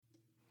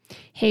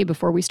Hey,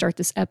 before we start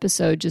this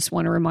episode, just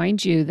want to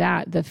remind you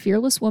that the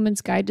Fearless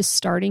Woman's Guide to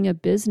Starting a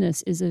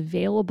Business is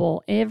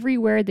available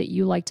everywhere that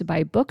you like to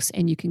buy books,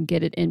 and you can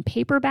get it in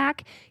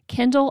paperback,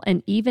 Kindle,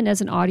 and even as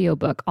an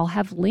audiobook. I'll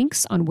have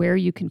links on where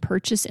you can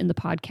purchase in the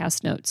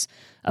podcast notes.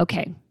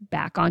 Okay,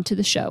 back onto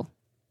the show.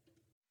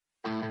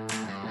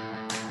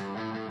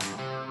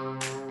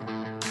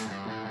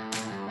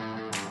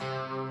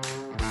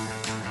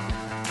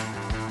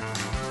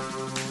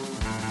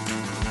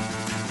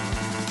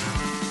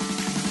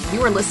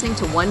 You are listening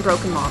to One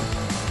Broken Mom,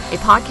 a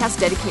podcast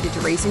dedicated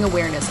to raising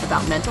awareness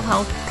about mental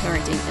health,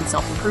 parenting, and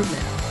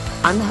self-improvement.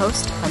 I'm the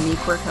host, Ami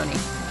Quirconi.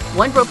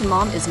 One Broken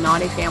Mom is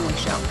not a family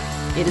show.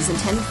 It is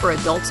intended for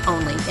adults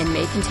only and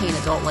may contain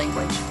adult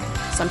language.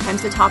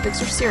 Sometimes the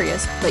topics are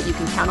serious, but you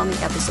can count on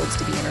the episodes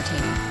to be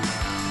entertaining.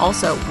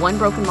 Also, One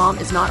Broken Mom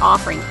is not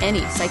offering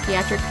any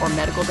psychiatric or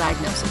medical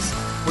diagnosis.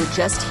 We're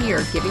just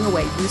here giving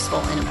away useful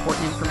and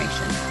important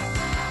information.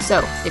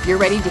 So, if you're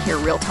ready to hear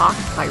real talk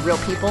by real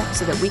people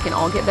so that we can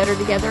all get better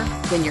together,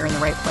 then you're in the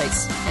right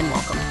place, and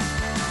welcome.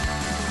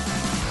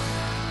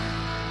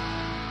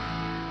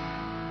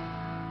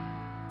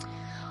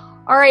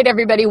 All right,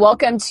 everybody,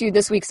 welcome to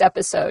this week's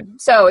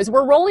episode. So as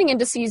we're rolling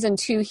into season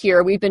 2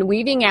 here, we've been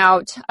weaving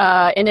out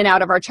in and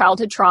out of our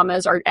childhood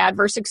traumas, our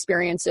adverse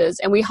experiences,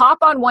 and we hop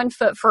on one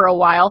foot for a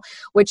while,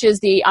 which is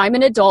the I'm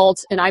an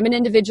adult and I'm an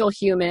individual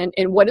human,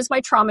 and what is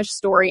my trauma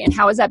story and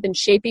how has that been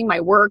shaping my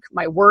work,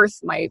 my worth,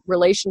 my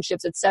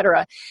relationships,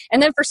 etc. And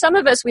then for some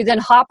of us, we then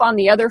hop on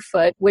the other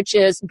foot, which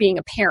is being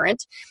a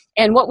parent,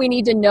 and what we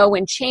need to know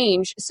and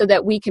change so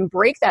that we can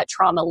break that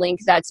trauma link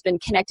that's been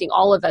connecting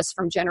all of us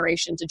from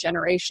generation to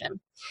generation.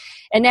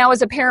 And now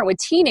as a parent with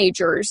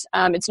teenagers,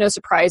 it's no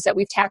surprise that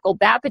we've tackled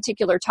that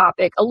particular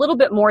topic a little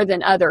bit more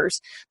than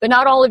others, but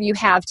not all of you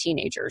have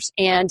teenagers.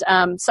 And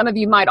some of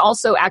you might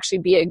also actually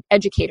be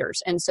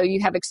educators. And so you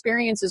have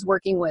experiences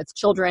working with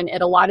children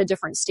at a lot of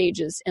different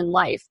stages in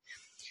life.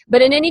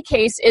 But in any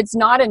case, it's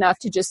not enough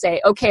to just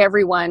say, okay,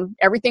 everyone,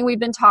 everything we've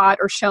been taught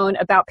or shown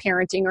about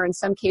parenting, or in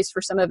some case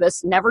for some of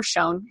us, never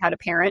shown how to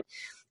parent,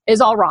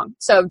 is all wrong.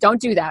 So don't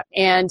do that.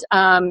 And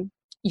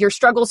your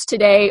struggles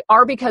today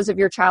are because of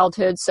your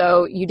childhood.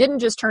 So you didn't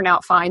just turn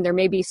out fine. There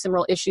may be some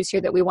real issues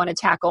here that we want to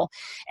tackle.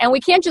 And we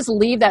can't just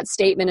leave that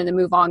statement and then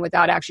move on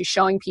without actually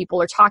showing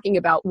people or talking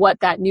about what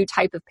that new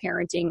type of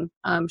parenting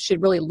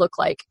should really look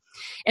like.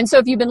 And so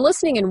if you've been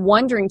listening and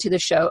wondering to the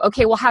show,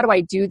 okay, well, how do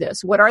I do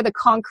this? What are the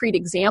concrete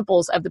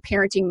examples of the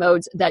parenting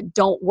modes that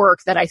don't work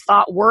that I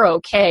thought were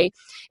okay?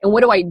 And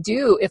what do I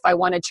do if I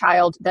want a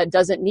child that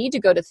doesn't need to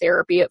go to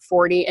therapy at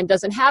 40 and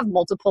doesn't have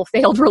multiple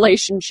failed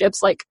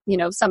relationships like,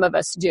 some of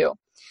us do?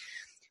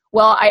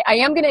 Well, I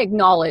am going to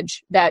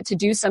acknowledge that to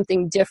do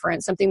something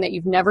different, something that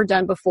you've never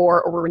done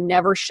before or were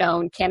never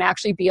shown, can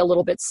actually be a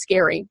little bit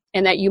scary,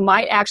 and that you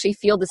might actually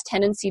feel this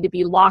tendency to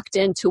be locked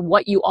into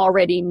what you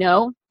already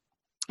know.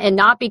 And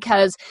not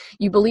because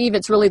you believe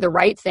it's really the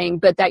right thing,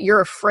 but that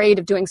you're afraid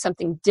of doing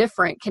something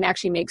different can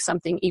actually make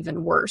something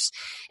even worse.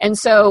 And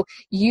so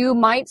you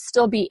might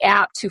still be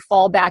apt to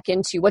fall back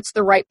into what's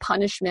the right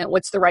punishment,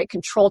 what's the right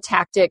control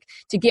tactic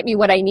to get me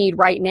what I need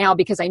right now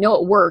because I know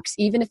it works,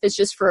 even if it's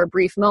just for a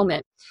brief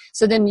moment.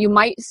 So then you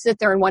might sit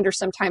there and wonder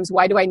sometimes,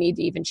 why do I need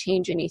to even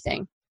change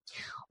anything?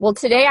 Well,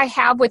 today I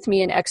have with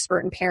me an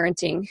expert in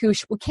parenting who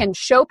can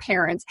show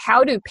parents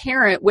how to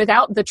parent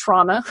without the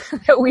trauma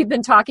that we've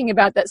been talking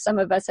about that some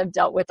of us have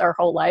dealt with our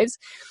whole lives,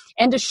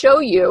 and to show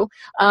you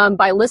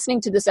by listening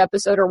to this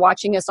episode or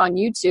watching us on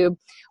YouTube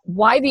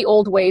why the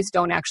old ways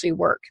don't actually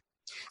work.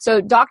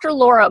 So Dr.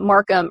 Laura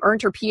Markham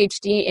earned her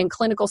PhD in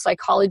clinical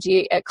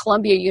psychology at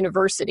Columbia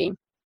University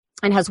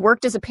and has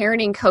worked as a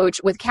parenting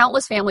coach with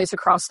countless families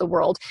across the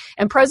world.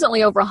 And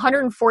presently, over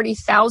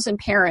 140,000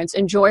 parents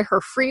enjoy her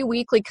free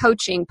weekly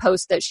coaching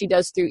posts that she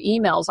does through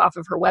emails off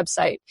of her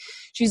website.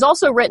 She's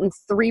also written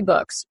 3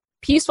 books: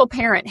 Peaceful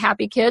Parent,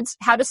 Happy Kids,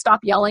 How to Stop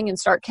Yelling and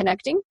Start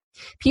Connecting;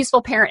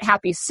 Peaceful Parent,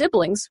 Happy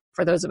Siblings,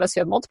 for those of us who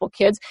have multiple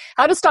kids,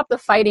 How to Stop the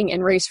Fighting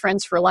and Raise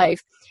Friends for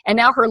Life. And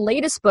now her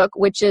latest book,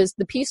 which is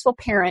the Peaceful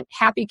Parent,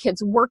 Happy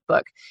Kids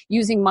Workbook,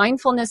 using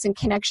mindfulness and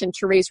connection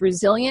to raise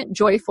resilient,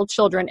 joyful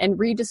children and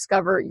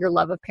rediscover your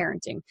love of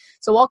parenting.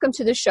 So welcome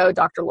to the show,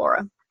 Dr.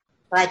 Laura.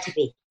 Glad to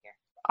be here.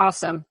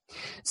 Awesome.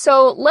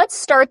 So let's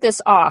start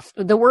this off.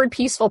 The word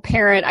peaceful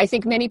parent, I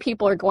think many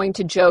people are going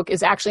to joke,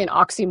 is actually an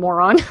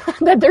oxymoron,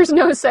 that there's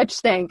no such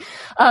thing.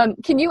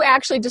 Can you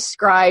actually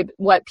describe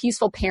what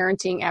peaceful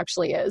parenting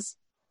actually is?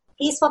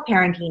 Peaceful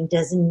parenting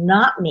does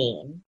not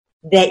mean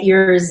that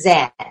you're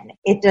zen.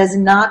 It does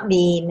not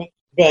mean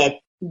that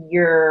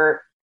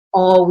you're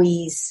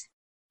always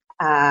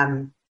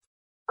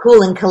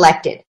cool and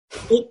collected.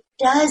 It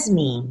does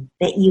mean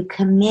that you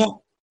commit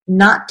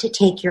not to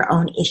take your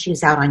own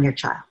issues out on your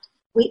child.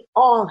 We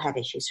all have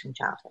issues from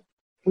childhood.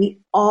 We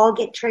all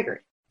get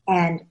triggered.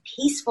 And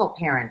peaceful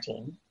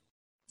parenting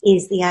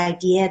is the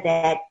idea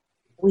that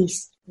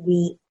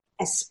we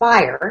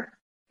aspire,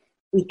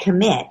 we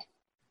commit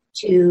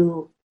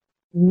to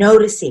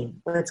noticing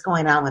what's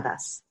going on with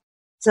us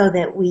so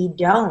that we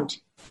don't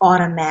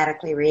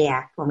automatically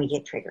react when we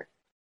get triggered.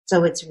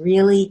 So it's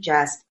really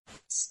just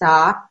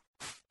stop,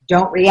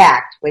 don't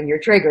react when you're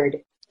triggered,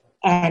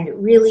 and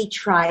really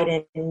try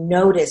to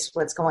notice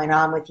what's going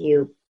on with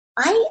you.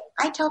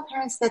 I tell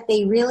parents that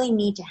they really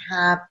need to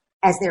have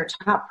as their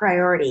top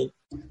priority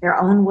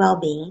their own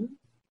well-being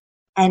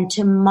and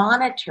to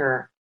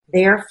monitor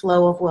their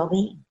flow of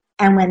well-being.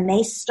 And when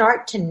they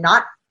start to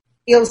not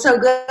feel so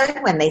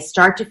good, when they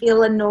start to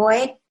feel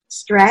annoyed,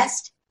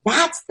 stressed,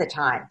 that's the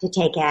time to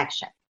take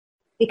action.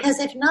 Because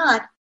if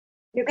not,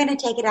 you're going to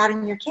take it out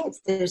on your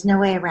kids. There's no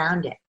way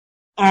around it.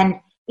 And,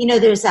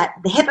 there's the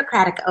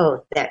Hippocratic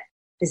oath that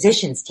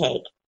physicians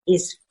take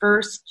is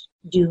first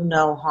do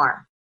no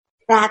harm.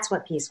 That's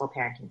what peaceful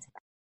parenting is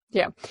about.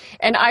 Yeah.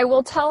 And I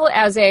will tell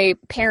as a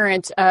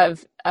parent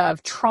of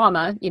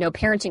trauma,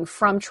 parenting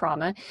from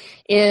trauma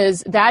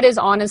is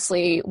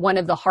honestly one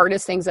of the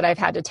hardest things that I've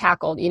had to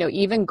tackle,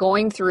 even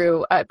going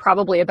through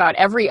probably about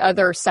every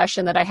other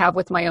session that I have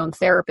with my own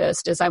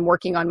therapist as I'm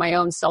working on my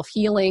own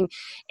self-healing.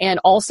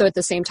 And also at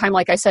the same time,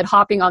 like I said,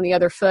 hopping on the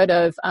other foot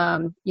of,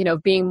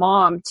 being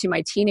mom to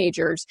my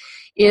teenagers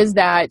is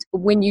that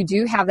when you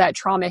do have that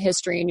trauma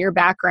history in your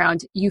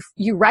background, you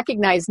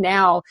recognize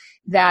now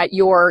that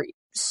your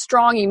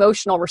strong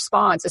emotional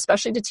response,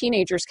 especially to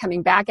teenagers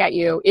coming back at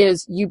you,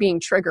 is you being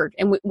triggered.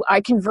 And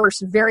I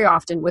converse very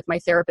often with my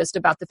therapist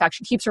about the fact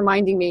she keeps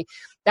reminding me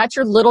that's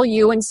your little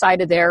you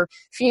inside of there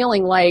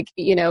feeling like,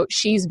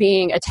 she's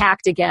being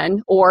attacked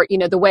again, or,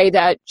 the way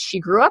that she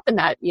grew up in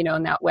that, in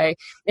that way.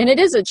 And it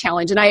is a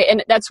challenge.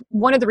 And that's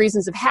one of the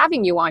reasons of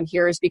having you on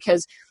here is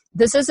because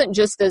this isn't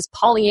just this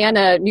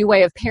Pollyanna new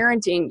way of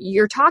parenting.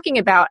 You're talking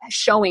about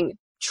showing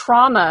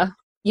trauma,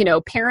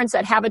 parents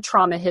that have a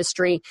trauma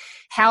history,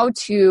 how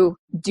to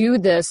do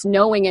this,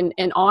 knowing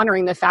and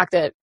honoring the fact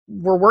that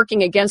we're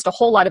working against a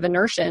whole lot of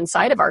inertia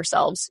inside of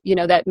ourselves,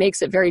 that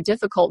makes it very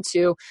difficult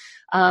to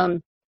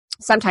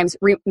sometimes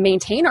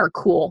maintain our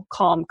cool,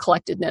 calm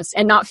collectedness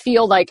and not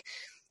feel like,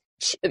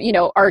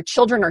 our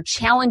children are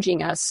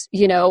challenging us,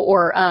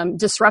 or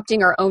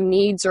disrupting our own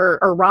needs or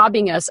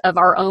robbing us of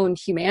our own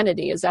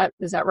humanity. Is that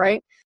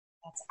right?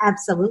 That's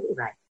absolutely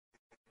right.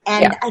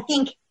 And I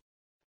think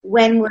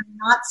when we're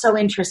not so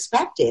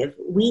introspective,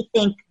 we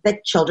think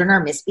that children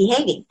are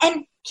misbehaving.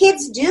 And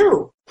kids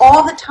do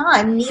all the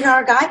time need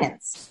our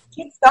guidance.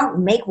 Kids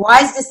don't make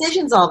wise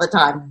decisions all the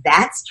time.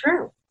 That's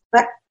true.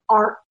 But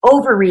our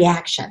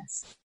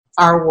overreactions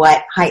are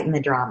what heighten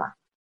the drama.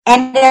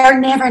 And they're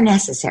never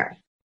necessary.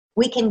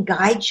 We can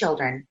guide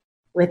children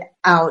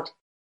without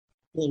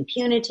being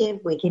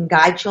punitive. We can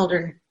guide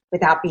children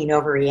without being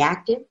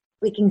overreactive.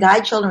 We can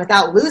guide children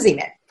without losing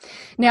it.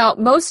 Now,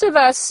 most of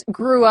us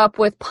grew up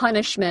with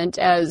punishment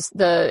as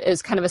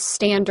kind of a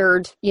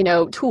standard,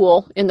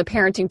 tool in the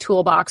parenting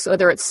toolbox,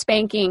 whether it's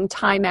spanking,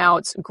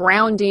 timeouts,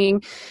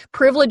 grounding,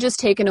 privileges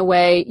taken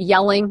away,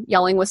 yelling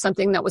was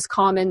something that was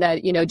common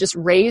that, just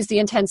raised the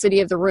intensity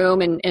of the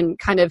room and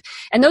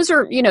those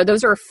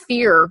are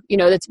fear,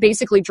 that's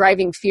basically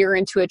driving fear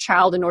into a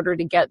child in order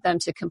to get them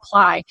to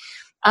comply.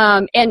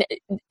 And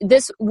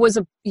this was,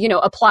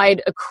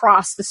 applied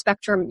across the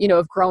spectrum,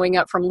 of growing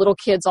up from little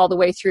kids all the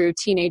way through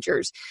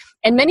teenagers.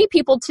 And many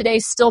people today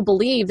still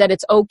believe that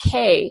it's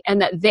okay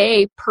and that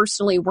they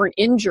personally weren't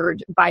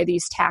injured by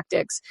these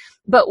tactics.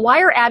 But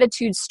why are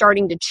attitudes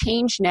starting to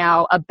change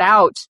now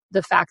about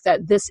the fact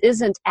that this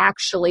isn't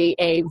actually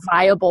a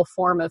viable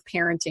form of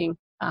parenting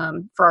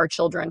for our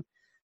children?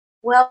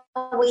 Well,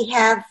 we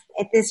have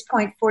at this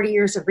point 40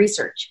 years of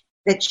research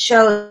that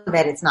show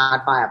that it's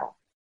not viable.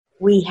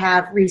 We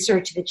have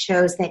research that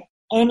shows that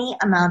any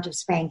amount of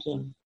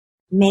spanking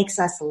makes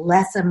us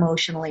less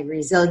emotionally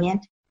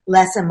resilient,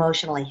 less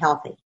emotionally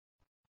healthy.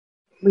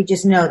 We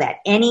just know that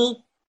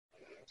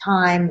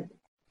anytime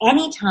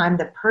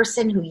the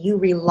person who you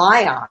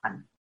rely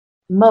on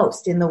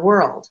most in the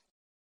world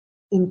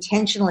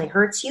intentionally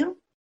hurts you,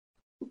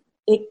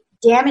 it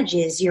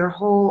damages your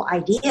whole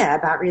idea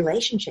about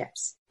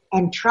relationships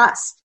and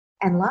trust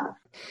and love.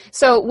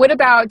 So what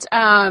about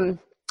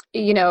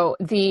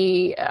the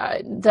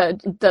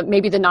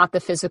maybe the not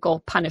the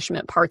physical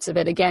punishment parts of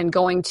it, again,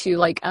 going to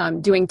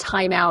doing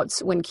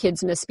timeouts when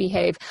kids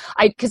misbehave.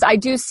 Because I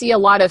do see a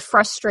lot of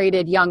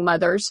frustrated young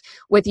mothers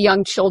with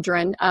young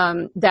children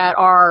that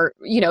are,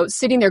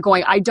 sitting there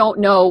going, I don't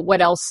know what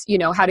else,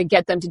 how to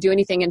get them to do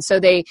anything. And so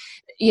they,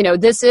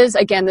 this is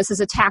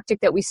a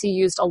tactic that we see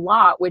used a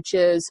lot, which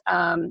is,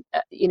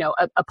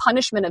 a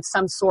punishment of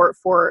some sort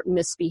for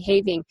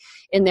misbehaving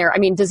in there. I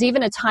mean, does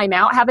even a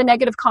timeout have a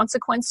negative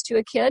consequence to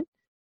a kid?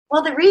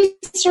 Well, the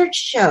research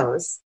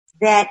shows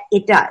that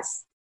it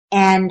does.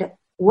 And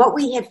what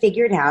we have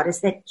figured out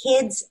is that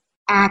kids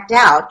act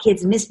out,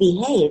 kids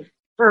misbehave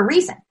for a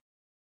reason.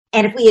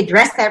 And if we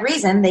address that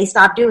reason, they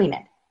stop doing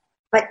it.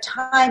 But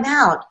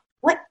timeout,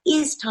 what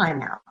is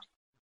timeout?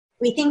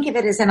 We think of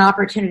it as an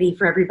opportunity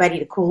for everybody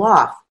to cool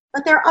off,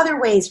 but there are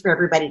other ways for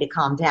everybody to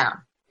calm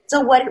down.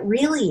 So what it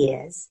really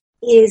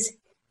is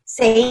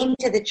saying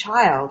to the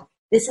child,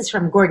 this is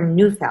from Gordon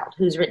Neufeld,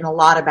 who's written a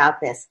lot about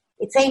this.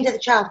 It's saying to the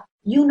child,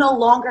 you no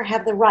longer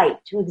have the right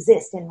to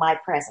exist in my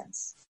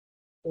presence.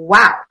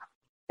 Wow.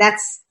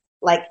 That's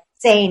like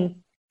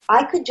saying,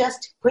 I could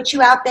just put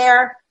you out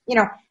there.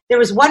 There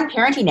was one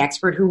parenting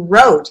expert who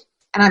wrote,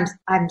 and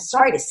I'm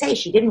sorry to say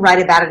she didn't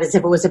write about it as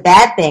if it was a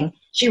bad thing.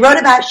 She wrote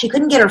about she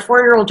couldn't get her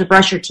 4-year-old to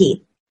brush her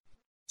teeth.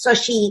 So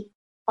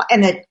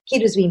and the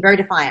kid was being very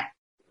defiant.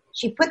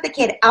 She put the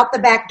kid out the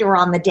back door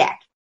on the deck.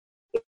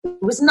 It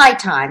was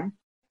nighttime.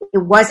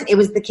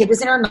 The kid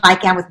was in her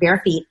nightgown with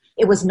bare feet.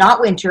 It was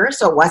not winter,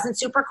 so it wasn't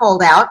super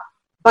cold out.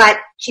 But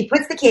she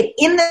puts the kid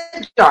in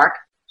the dark,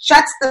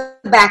 shuts the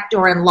back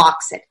door, and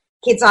locks it.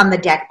 Kid's on the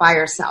deck by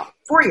herself,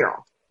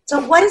 4-year-old.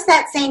 So what is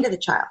that saying to the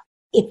child?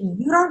 If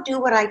you don't do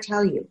what I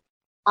tell you,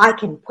 I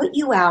can put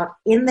you out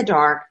in the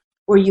dark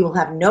where you will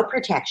have no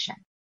protection,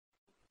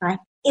 right?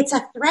 It's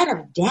a threat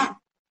of death.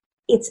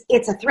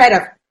 It's a threat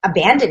of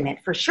abandonment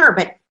for sure,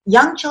 but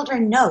young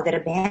children know that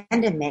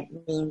abandonment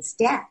means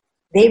death.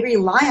 They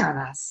rely on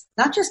us,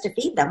 not just to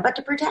feed them, but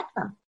to protect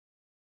them.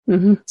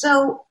 Mm-hmm.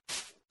 So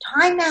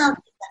timeout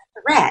is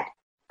a threat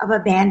of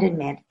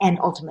abandonment and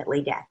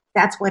ultimately death.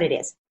 That's what it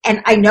is.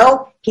 And I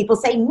know people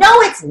say,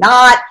 no, it's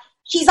not.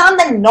 She's on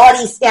the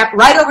naughty step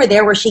right over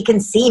there where she can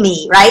see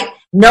me, right?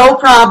 No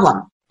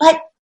problem.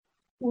 But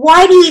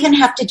why do you even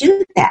have to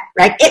do that,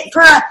 right?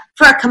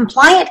 For a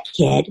compliant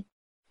kid,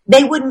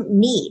 they wouldn't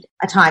need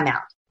a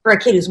timeout for a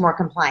kid who's more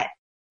compliant.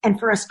 And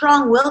for a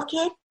strong-willed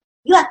kid,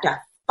 you have to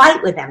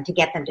fight with them to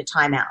get them to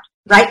timeout,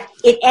 right?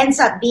 It ends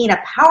up being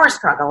a power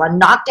struggle, a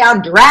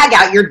knockdown, drag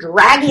out. You're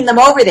dragging them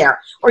over there,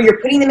 or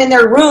you're putting them in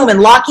their room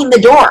and locking the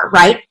door,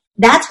 right?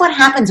 That's what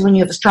happens when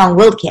you have a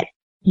strong-willed kid.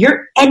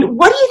 And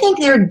what do you think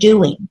they're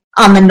doing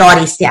on the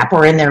naughty step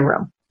or in their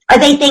room? Are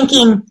they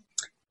thinking,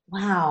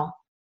 wow,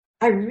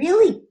 I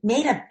really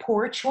made a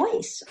poor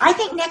choice. I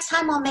think next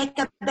time I'll make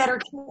a better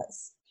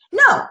choice.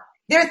 No,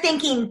 they're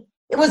thinking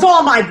it was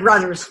all my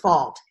brother's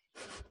fault.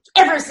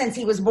 Ever since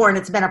he was born,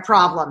 it's been a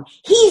problem.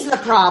 He's the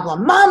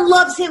problem. Mom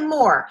loves him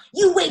more.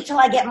 You wait till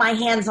I get my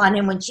hands on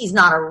him when she's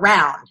not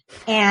around.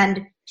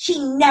 And she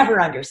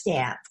never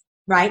understands,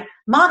 right?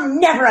 Mom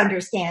never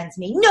understands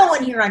me. No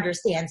one here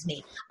understands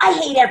me. I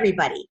hate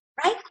everybody,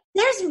 right?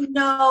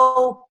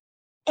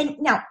 And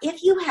now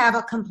if you have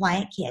a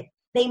compliant kid,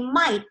 they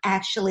might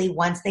actually,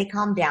 once they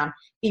calm down,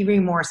 be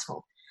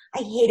remorseful. I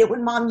hate it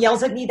when mom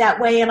yells at me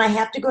that way and I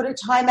have to go to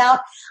timeout.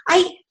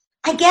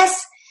 I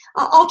guess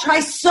I'll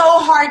try so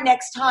hard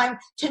next time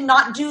to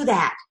not do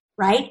that,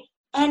 right?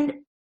 And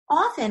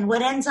often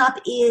what ends up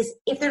is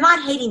if they're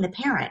not hating the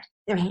parent,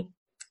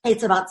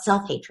 it's about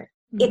self-hatred.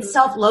 Mm-hmm. It's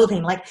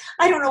self-loathing. Like,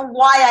 I don't know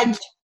why I'm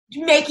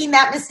making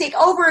that mistake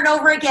over and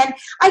over again.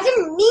 I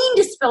didn't mean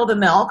to spill the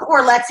milk,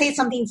 or let's say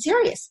something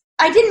serious.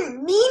 I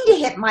didn't mean to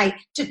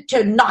hit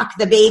to knock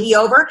the baby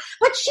over,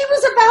 but she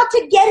was about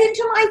to get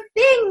into my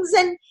things,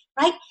 and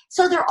right?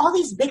 So there are all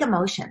these big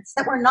emotions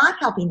that we're not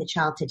helping the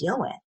child to deal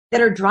with that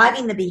are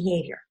driving the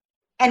behavior.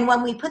 And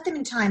when we put them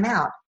in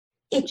timeout,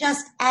 it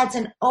just adds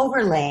an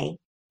overlay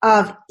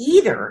of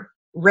either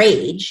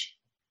rage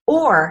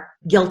or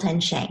guilt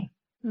and shame.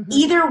 Mm-hmm.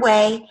 Either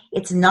way,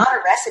 it's not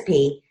a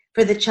recipe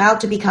for the child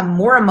to become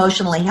more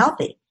emotionally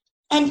healthy.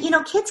 And,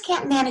 kids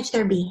can't manage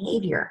their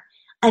behavior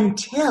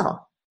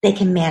until they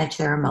can manage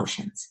their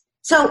emotions.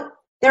 So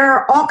there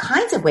are all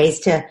kinds of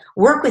ways to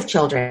work with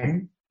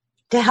children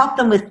to help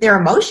them with their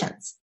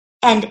emotions.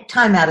 And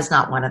timeout is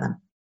not one of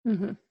them.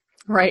 Mm-hmm.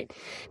 Right.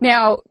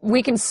 Now,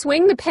 we can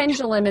swing the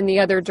pendulum in the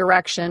other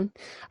direction,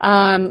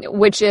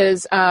 which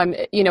is,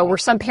 where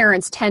some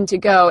parents tend to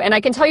go. And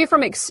I can tell you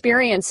from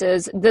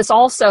experiences, this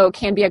also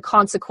can be a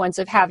consequence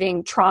of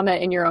having trauma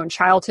in your own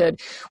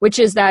childhood, which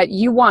is that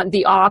you want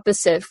the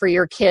opposite for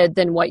your kid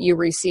than what you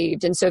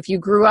received. And so if you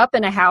grew up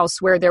in a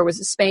house where there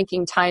was a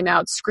spanking,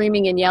 timeout,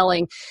 screaming and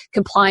yelling,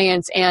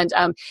 compliance, and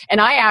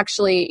I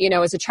actually,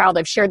 as a child,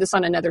 I've shared this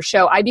on another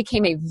show, I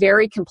became a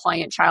very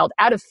compliant child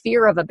out of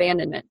fear of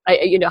abandonment.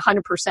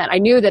 100%. I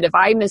knew that if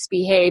I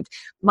misbehaved,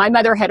 my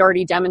mother had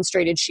already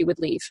demonstrated she would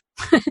leave,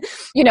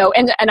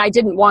 and I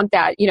didn't want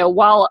that,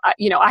 while,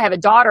 I have a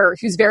daughter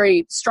who's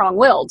very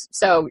strong-willed.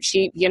 So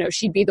she'd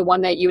be the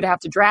one that you would have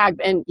to drag.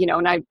 And,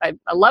 and I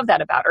love that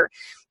about her.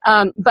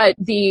 But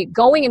the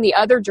going in the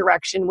other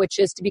direction, which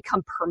is to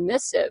become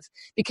permissive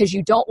because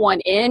you don't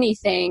want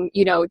anything,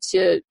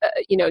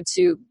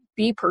 to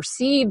be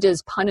perceived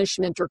as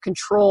punishment or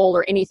control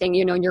or anything,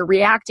 and you're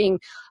reacting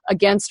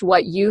against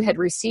what you had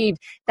received.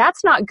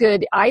 That's not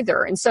good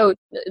either. And so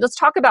let's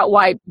talk about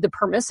why the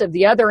permissive,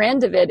 the other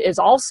end of it, is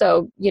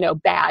also,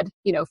 bad,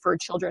 for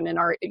children in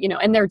our,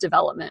 in their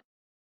development.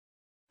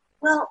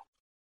 Well,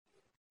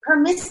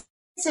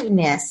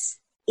 permissiveness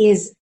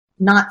is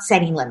not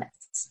setting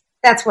limits.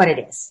 That's what it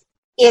is.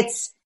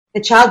 It's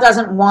the child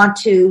doesn't want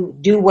to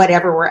do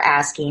whatever we're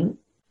asking,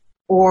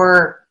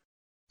 or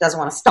doesn't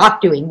want to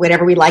stop doing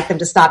whatever we'd like them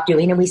to stop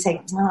doing. And we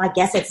say, well, I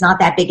guess it's not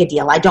that big a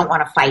deal. I don't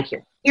want to fight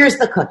here. Here's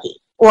the cookie.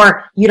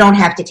 Or you don't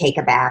have to take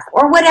a bath,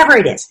 or whatever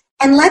it is.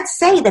 And let's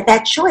say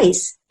that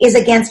choice is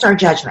against our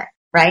judgment,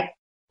 right?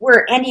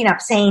 We're ending up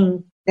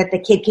saying that the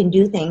kid can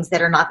do things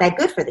that are not that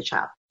good for the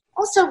child.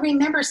 Also,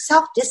 remember,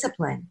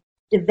 self-discipline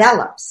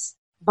develops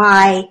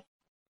by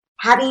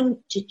having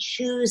to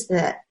choose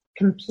the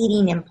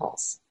competing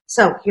impulse.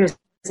 So here's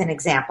an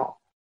example.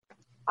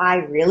 I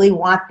really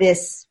want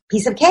this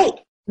piece of cake,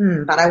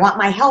 but I want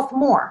my health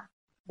more.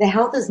 The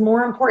health is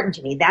more important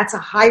to me. That's a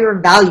higher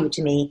value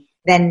to me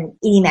than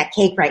eating that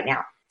cake right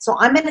now. So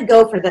I'm going to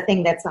go for the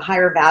thing that's a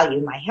higher value,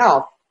 my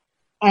health.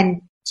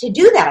 And to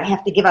do that, I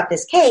have to give up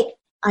this cake.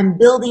 I'm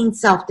building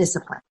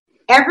self-discipline.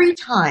 Every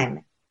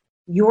time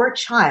your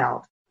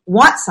child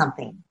wants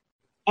something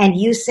and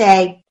you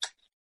say,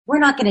 we're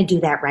not going to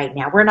do that right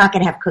now. We're not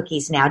going to have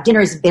cookies now.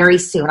 Dinner is very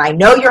soon. I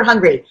know you're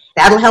hungry.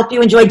 That'll help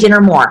you enjoy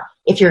dinner more.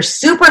 If you're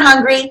super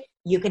hungry,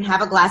 you can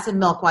have a glass of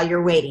milk while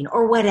you're waiting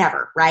or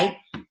whatever, right?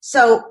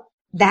 So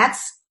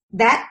that's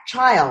that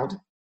child.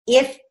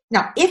 If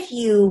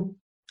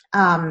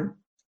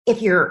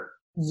you're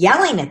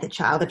yelling at the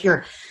child, if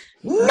you're,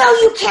 no,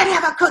 you can't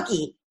have a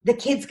cookie, the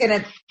kid's going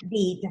to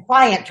be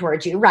defiant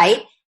towards you,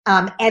 right?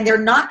 And they're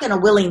not going to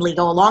willingly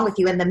go along with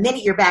you. And the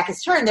minute your back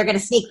is turned, they're going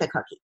to sneak the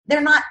cookie.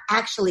 They're not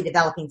actually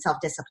developing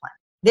self-discipline.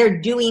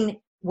 They're doing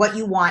what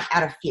you want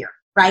out of fear,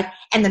 right?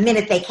 And the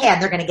minute they can,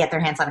 they're going to get their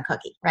hands on a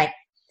cookie, right?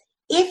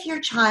 If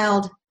your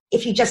child,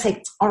 if you just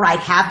say, all right,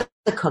 have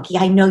the cookie.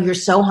 I know you're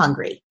so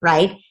hungry,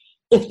 right?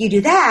 If you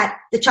do that,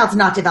 the child's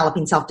not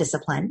developing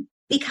self-discipline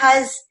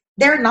because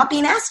they're not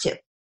being asked to.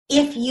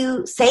 If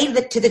you say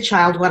that to the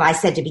child what I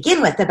said to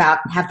begin with about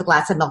have the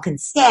glass of milk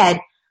instead,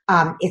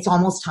 it's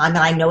almost time and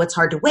I know it's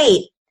hard to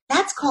wait,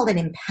 that's called an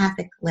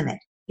empathic limit.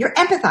 You're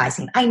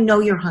empathizing. I know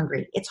you're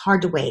hungry. It's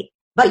hard to wait.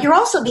 But you're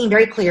also being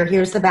very clear.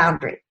 Here's the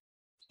boundary.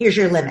 Here's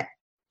your limit.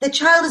 The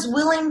child is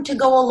willing to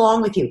go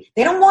along with you.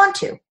 They don't want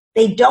to.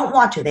 They don't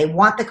want to. They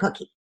want the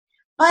cookie.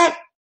 But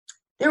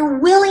they're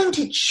willing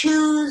to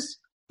choose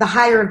the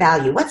higher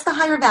value. What's the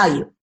higher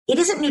value? It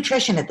isn't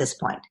nutrition at this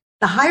point.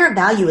 The higher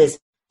value is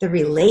the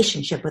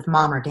relationship with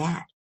mom or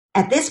dad.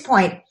 At this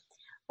point,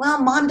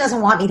 well, mom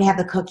doesn't want me to have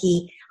the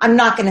cookie. I'm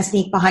not going to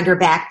sneak behind her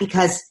back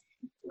because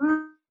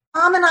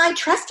mom and I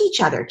trust each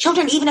other.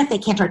 Children, even if they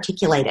can't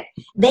articulate it,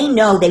 they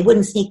know they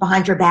wouldn't sneak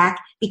behind your back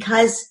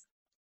because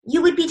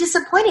you would be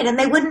disappointed and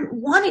they wouldn't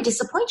want to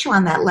disappoint you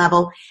on that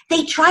level.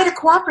 They try to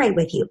cooperate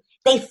with you.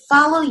 They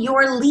follow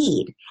your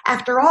lead.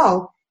 After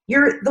all,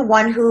 you're the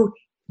one who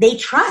they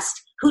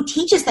trust, who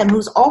teaches them,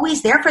 who's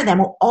always there for them,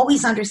 who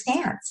always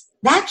understands.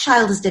 That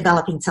child is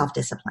developing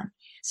self-discipline.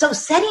 So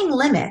setting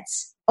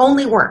limits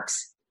only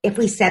works if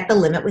we set the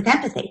limit with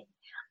empathy.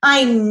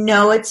 I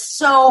know it's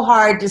so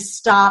hard to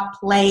stop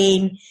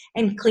playing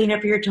and clean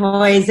up your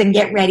toys and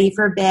get ready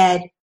for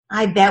bed.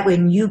 I bet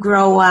when you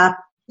grow up,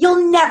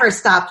 you'll never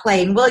stop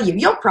playing, will you?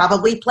 You'll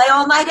probably play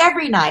all night,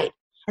 every night.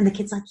 And the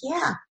kid's like,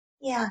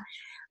 yeah.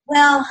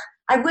 Well,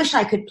 I wish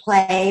I could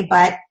play,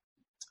 but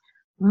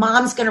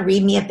mom's going to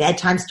read me a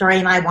bedtime story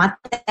and I want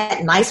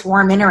that nice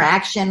warm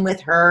interaction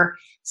with her.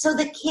 So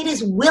the kid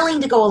is willing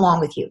to go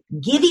along with you,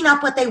 giving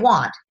up what they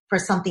want for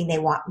something they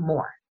want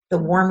more, the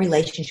warm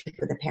relationship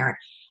with the parent.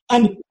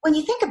 And when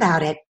you think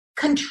about it,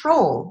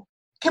 control,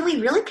 can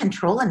we really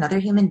control another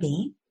human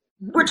being?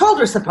 We're told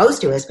we're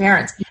supposed to as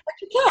parents, but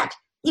you can't.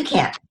 You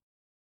can't.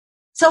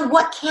 So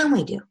what can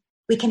we do?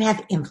 We can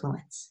have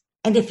influence.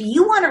 And if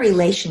you want a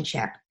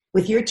relationship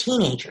with your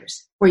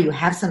teenagers where you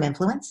have some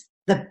influence,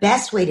 the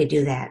best way to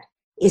do that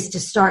is to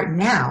start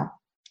now,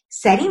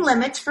 setting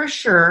limits for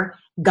sure,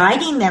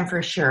 guiding them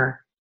for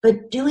sure,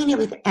 but doing it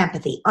with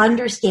empathy,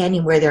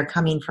 understanding where they're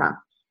coming from.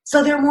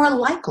 So they're more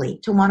likely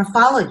to want to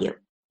follow you.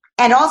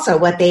 And also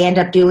what they end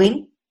up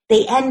doing,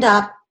 they end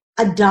up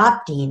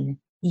adopting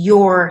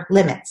your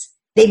limits.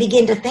 They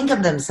begin to think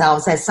of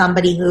themselves as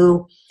somebody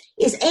who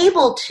is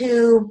able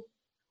to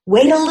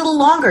wait a little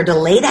longer,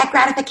 delay that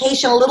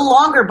gratification a little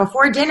longer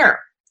before dinner,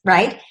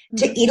 right?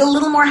 To eat a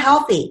little more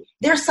healthy.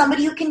 There's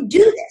somebody who can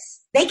do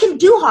this. They can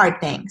do hard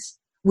things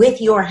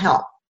with your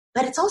help,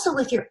 but it's also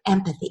with your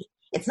empathy.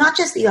 It's not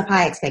just that you have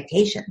high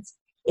expectations.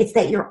 It's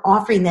that you're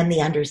offering them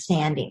the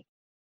understanding.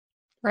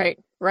 Right.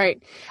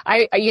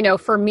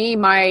 For me,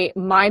 my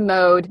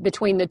mode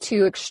between the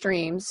two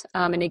extremes,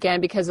 and again,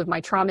 because of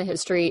my trauma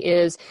history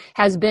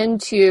has been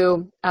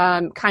to,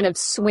 kind of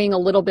swing a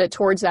little bit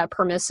towards that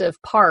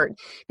permissive part,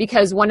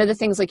 because one of the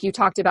things like you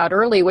talked about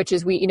early, which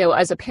is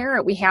as a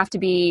parent, we have to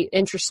be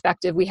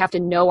introspective. We have to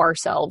know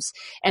ourselves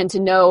and to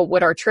know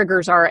what our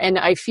triggers are. And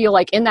I feel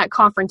like in that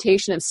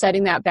confrontation of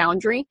setting that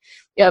boundary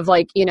of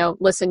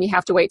listen, you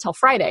have to wait till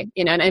Friday,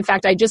 and in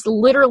fact, I just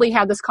literally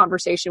had this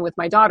conversation with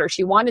my daughter.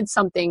 She wanted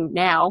something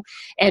now,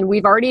 and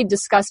we've already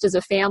discussed as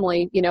a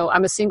family,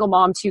 I'm a single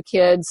mom, 2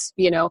 kids,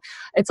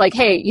 it's like,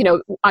 hey,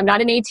 I'm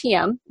not an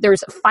ATM.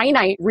 There's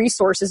finite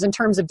resources in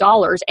terms of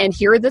dollars, and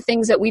here are the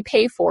things that we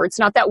pay for. It's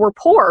not that we're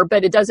poor,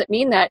 but it doesn't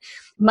mean that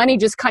money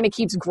just kind of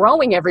keeps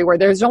growing everywhere.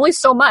 There's only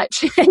so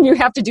much, and you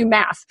have to do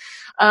math.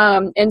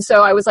 And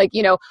so I was like,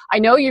 I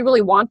know you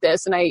really want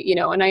this, and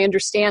I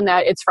understand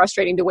that it's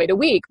frustrating to wait a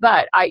week,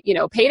 but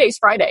payday's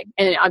Friday,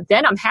 and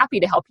then I'm happy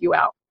to help you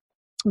out.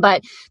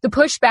 But the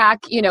pushback,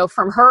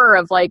 from her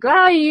of like,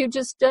 you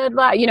just did,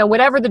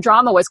 whatever the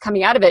drama was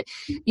coming out of it,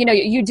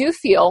 you do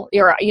feel,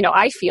 or,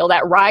 I feel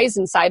that rise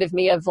inside of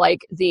me of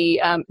like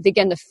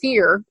again, the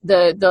fear,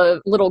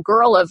 the little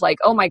girl of like,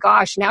 oh my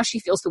gosh, now she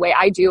feels the way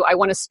I do. I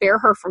want to spare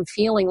her from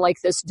feeling like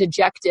this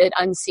dejected,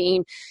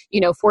 unseen,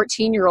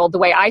 14-year-old, the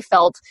way I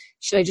felt.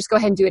 Should I just go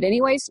ahead and do it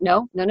anyways?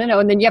 No.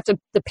 And then you have to,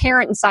 the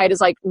parent inside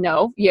is like,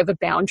 no, you have a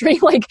boundary.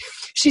 Like,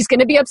 she's going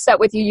to be upset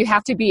with you. You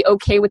have to be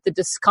okay with the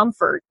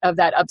discomfort of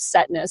that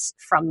upsetness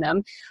from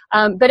them.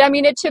 But I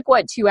mean, it took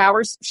 2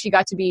 hours? She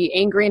got to be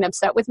angry and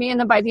upset with me. And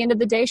then by the end of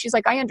the day, she's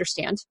like, I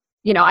understand.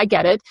 I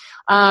get it.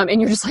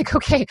 And you're just like,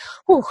 okay,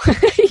 whew,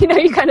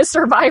 you kind of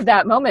survive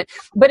that moment.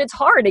 But it's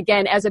hard,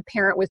 again, as a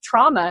parent with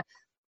trauma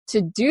to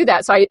do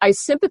that. So I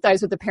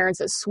sympathize with the parents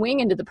that swing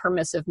into the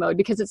permissive mode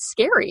because it's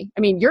scary. I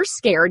mean, you're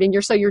scared and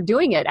you're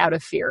doing it out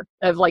of fear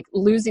of like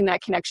losing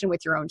that connection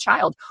with your own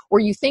child, or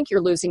you think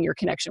you're losing your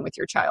connection with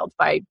your child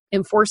by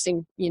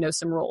enforcing,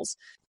 some rules.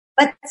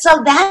 But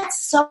so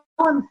that's so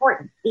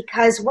important,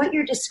 because what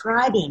you're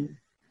describing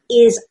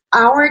is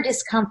our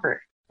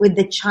discomfort with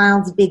the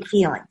child's big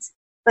feelings.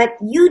 But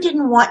you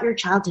didn't want your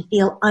child to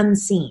feel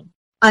unseen,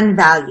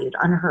 unvalued,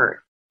 unheard.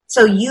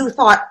 So you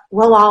thought,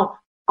 well,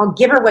 I'll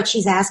give her what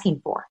she's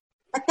asking for.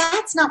 But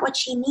that's not what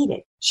she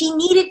needed. She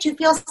needed to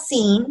feel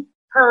seen,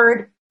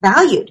 heard,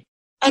 valued.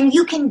 And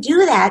you can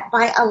do that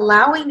by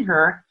allowing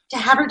her to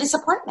have her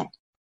disappointment.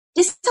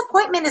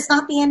 Disappointment is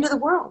not the end of the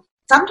world.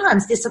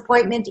 Sometimes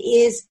disappointment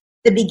is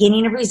the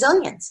beginning of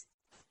resilience.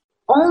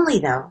 Only,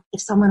 though,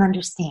 if someone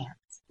understands,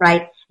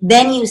 right?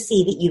 Then you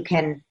see that you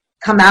can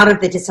come out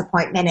of the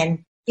disappointment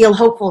and feel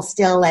hopeful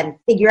still and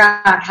figure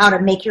out how to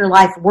make your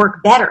life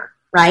work better,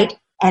 right?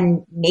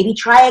 And maybe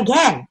try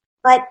again.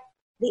 But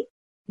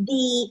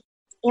the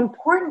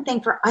important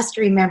thing for us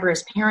to remember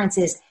as parents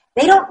is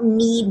they don't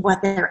need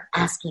what they're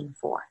asking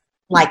for,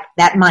 like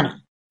that money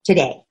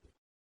today.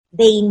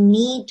 They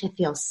need to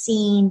feel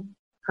seen,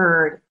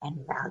 heard,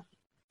 and valued.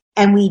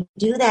 And we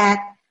do that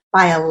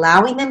by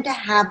allowing them to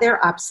have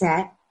their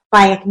upset,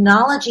 by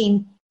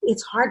acknowledging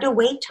it's hard to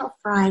wait till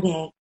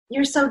Friday.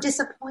 You're so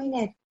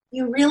disappointed.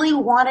 You really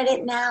wanted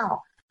it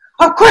now.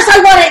 Of course I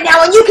want it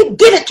now, and you can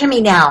give it to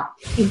me now.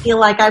 You feel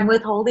like I'm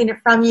withholding it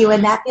from you,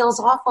 and that feels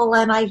awful,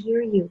 and I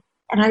hear you.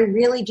 And I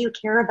really do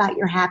care about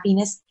your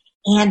happiness,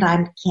 and I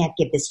can't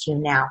give this to you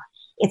now.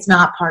 It's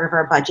not part of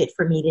our budget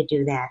for me to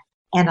do that,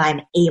 and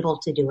I'm able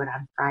to do it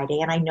on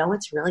Friday, and I know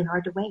it's really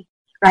hard to wait,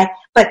 right?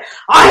 But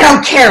I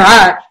don't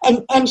care.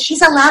 And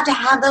she's allowed to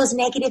have those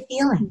negative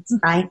feelings,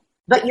 right?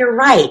 But you're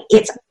right.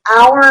 It's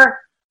our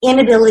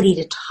inability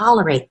to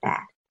tolerate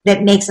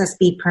that makes us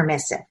be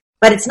permissive.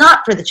 But it's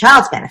not for the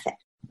child's benefit.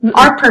 Mm-mm.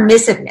 Our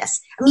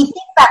permissiveness. I mean,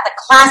 think about the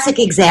classic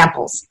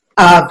examples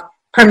of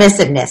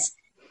permissiveness.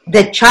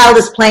 The child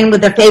is playing with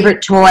their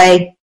favorite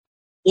toy.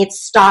 It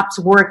stops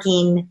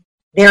working.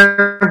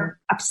 They're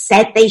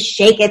upset. They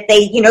shake it.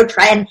 They,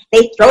 try and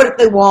they throw it at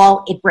the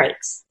wall. It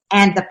breaks.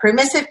 And the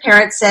permissive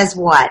parent says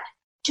what?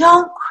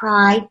 Don't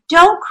cry.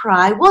 Don't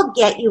cry. We'll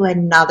get you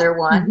another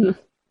one.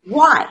 Mm-hmm.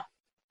 Why?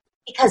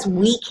 Because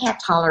we can't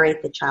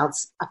tolerate the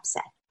child's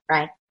upset,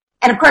 right?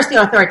 And of course,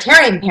 the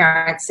authoritarian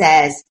parent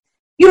says,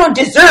 you don't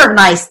deserve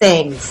nice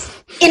things.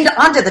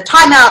 Onto the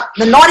timeout,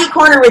 the naughty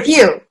corner with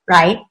you,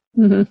 right?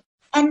 Mm-hmm.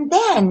 And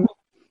then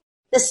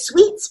the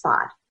sweet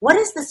spot. What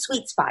does the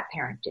sweet spot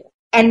parent do?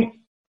 And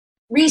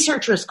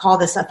researchers call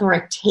this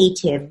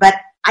authoritative, but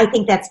I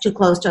think that's too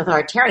close to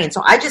authoritarian.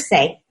 So I just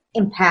say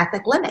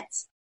empathic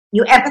limits.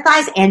 You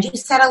empathize and you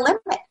set a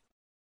limit.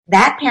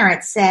 That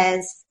parent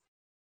says,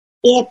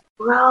 it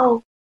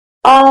broke.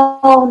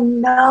 Oh,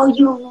 no,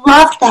 you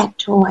love that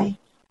toy.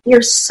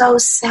 You're so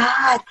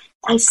sad.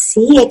 I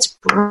see it's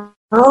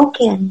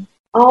broken.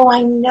 Oh,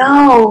 I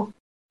know.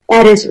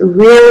 That is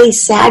really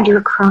sad.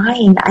 You're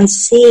crying. I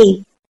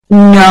see.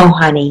 No,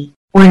 honey,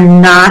 we're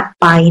not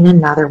buying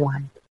another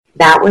one.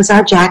 That was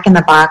our Jack in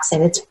the Box,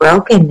 and it's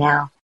broken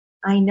now.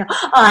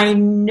 I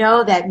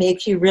know that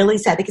makes you really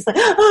sad. Because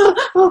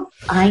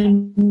I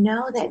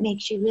know that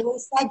makes you really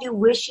sad. You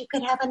wish you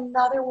could have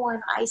another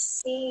one. I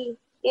see.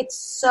 It's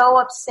so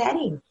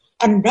upsetting.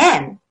 And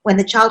then when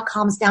the child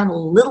calms down a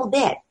little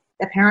bit,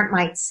 the parent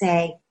might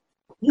say,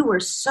 you were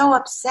so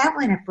upset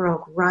when it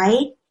broke,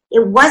 right?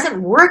 It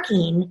wasn't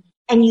working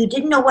and you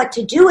didn't know what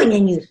to do and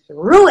then you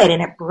threw it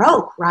and it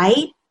broke,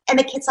 right? And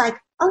the kid's like,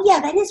 oh yeah,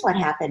 that is what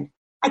happened.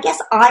 I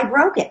guess I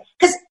broke it.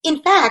 Because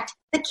in fact,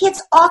 the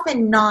kid's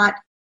often not,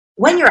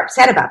 when you're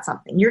upset about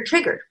something, you're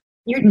triggered.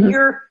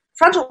 Your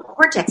frontal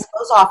cortex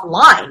goes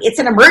offline. It's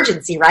an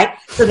emergency, right?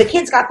 So the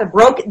kid's got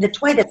the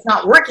toy that's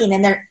not working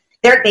and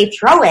they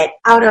throw it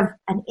out of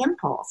an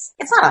impulse.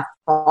 It's not a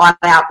thought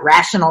out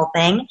rational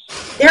thing.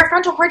 Their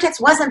frontal cortex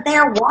wasn't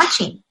there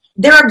watching.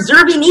 Their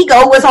observing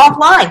ego was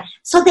offline.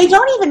 So they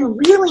don't even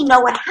really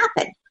know what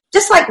happened.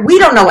 Just like we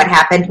don't know what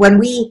happened when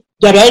we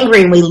get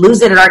angry and we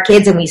lose it at our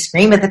kids and we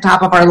scream at the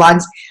top of our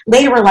lungs.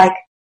 Later we're like,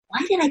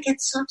 why did I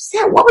get so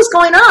upset? What was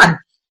going on?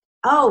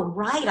 Oh,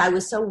 right. I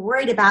was so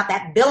worried about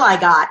that bill I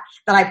got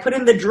that I put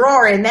in the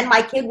drawer and then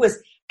my kid was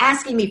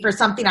asking me for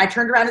something. I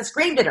turned around and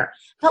screamed at her.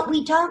 But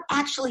we don't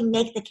actually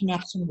make the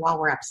connection while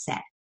we're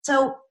upset.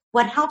 So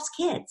what helps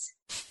kids?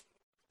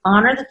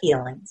 Honor the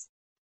feelings,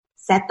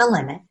 set the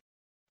limit,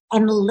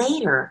 and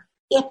later,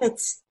 if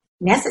it's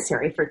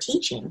necessary for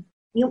teaching,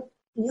 you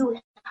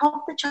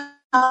help the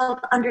child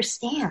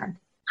understand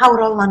how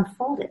it all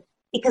unfolded,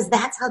 because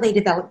that's how they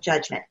develop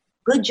judgment.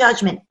 Good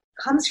judgment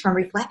comes from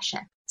reflection.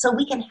 So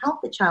we can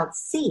help the child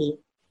see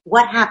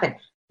what happened.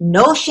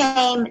 No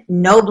shame,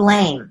 no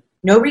blame,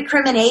 no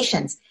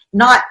recriminations,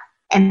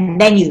 and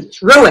then you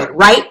threw it,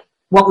 right?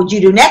 What would you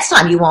do next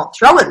time? You won't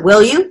throw it,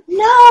 will you?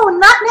 No,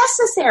 not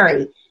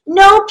necessary.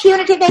 No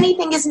punitive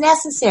anything is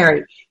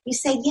necessary. You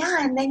say, yeah,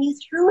 and then you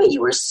threw it.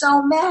 You were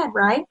so mad,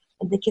 right?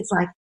 And the kid's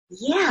like,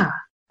 yeah,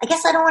 I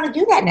guess I don't want to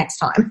do that next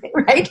time,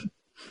 right?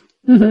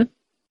 Mm-hmm.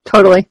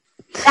 Totally.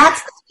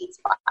 That's the sweet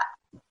spot.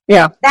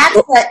 Yeah. That's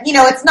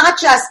it's not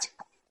just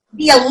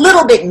be a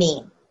little bit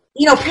mean.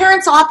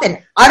 Parents often,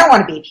 I don't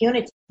want to be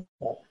punitive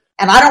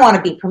and I don't want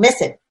to be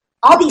permissive.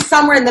 I'll be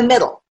somewhere in the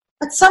middle.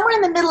 But somewhere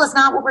in the middle is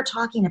not what we're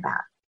talking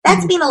about.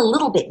 That's being a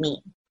little bit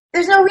mean.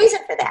 There's no reason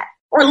for that.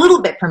 Or a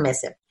little bit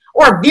permissive.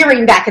 Or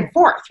veering back and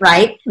forth,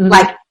 right? Mm-hmm.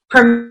 Like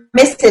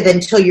permissive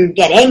until you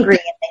get angry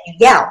and then you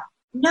yell.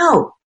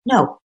 No.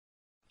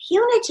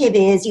 Punitive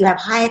is you have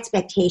high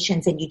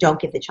expectations and you don't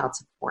give the child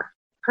support.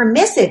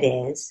 Permissive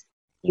is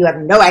you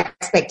have no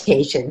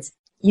expectations.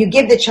 You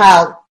give the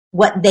child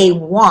what they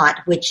want,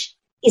 which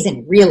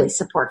isn't really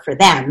support for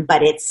them,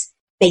 but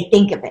they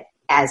think of it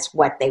as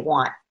what they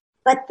want.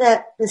 But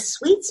the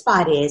sweet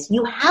spot is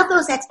you have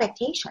those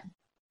expectations.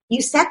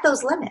 You set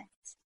those limits.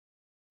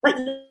 But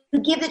you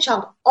give the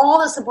child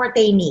all the support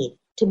they need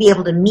to be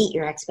able to meet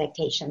your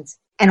expectations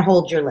and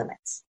hold your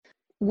limits.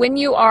 When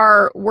you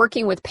are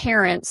working with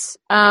parents,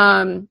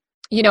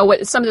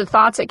 what some of the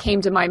thoughts that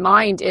came to my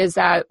mind is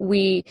that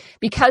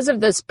because of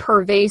this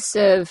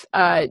pervasive,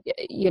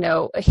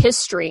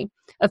 history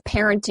of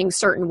parenting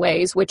certain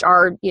ways, which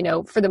are,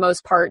 for the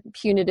most part,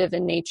 punitive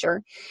in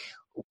nature,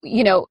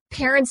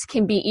 parents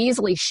can be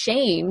easily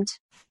shamed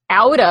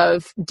out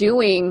of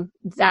doing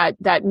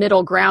that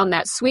middle ground,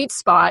 that sweet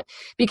spot,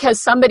 because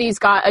somebody's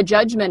got a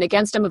judgment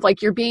against them of like,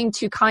 you're being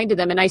too kind to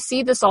them. And I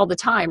see this all the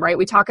time, right?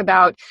 We talk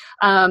about,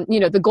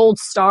 the gold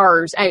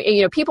stars.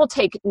 People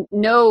take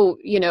no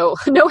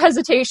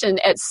hesitation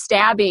at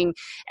stabbing,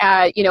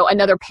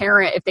 another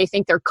parent if they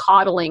think they're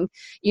coddling,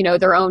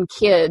 their own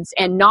kids,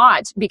 and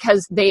not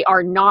because they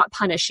are not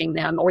punishing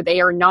them or they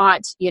are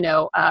not,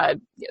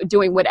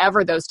 doing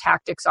whatever those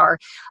tactics are,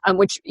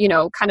 which,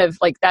 kind of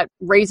like that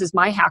raises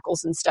my hackles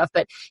and stuff.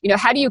 But,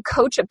 how do you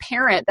coach a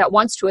parent that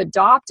wants to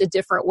adopt a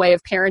different way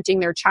of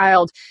parenting their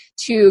child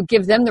to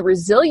give them the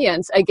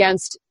resilience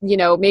against,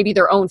 maybe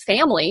their own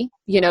family,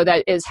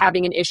 that is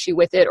having an issue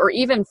with it, or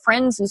even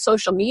friends and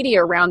social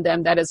media around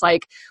them that is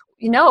like,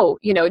 no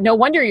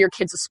wonder your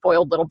kid's a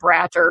spoiled little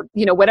brat, or,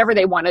 whatever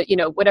they want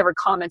to, whatever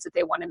comments that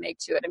they want to make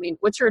to it. I mean,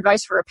 what's your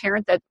advice for a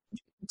parent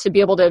to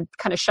be able to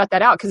kind of shut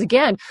that out? Because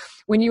again,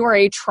 when you are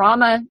a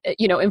trauma,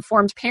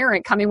 informed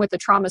parent coming with a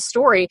trauma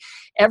story,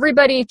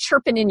 everybody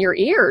chirping in your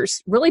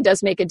ears really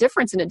does make a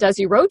difference, and it does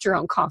erode your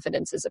own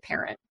confidence as a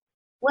parent.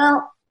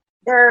 Well,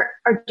 there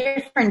are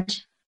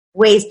different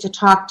ways to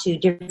talk to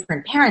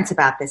different parents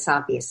about this,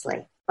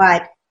 obviously,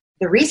 but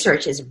the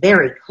research is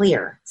very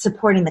clear,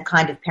 supporting the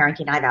kind of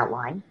parenting I've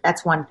outlined.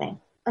 That's one thing.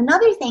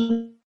 Another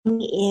thing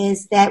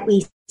is that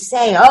we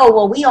say, oh,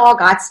 well, we all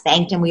got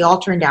spanked and we all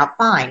turned out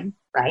fine,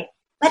 right?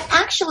 But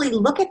actually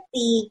look at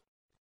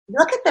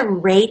the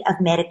rate of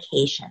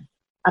medication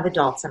of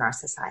adults in our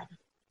society.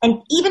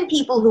 And even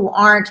people who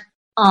aren't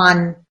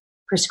on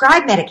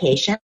prescribed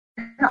medication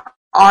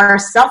are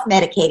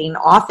self-medicating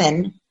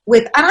often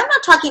with, and I'm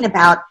not talking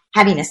about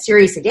having a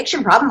serious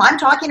addiction problem. I'm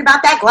talking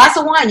about that glass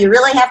of wine you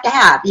really have to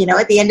have,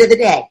 at the end of the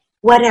day,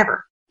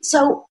 whatever.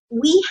 So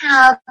we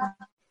have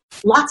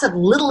lots of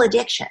little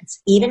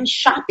addictions, even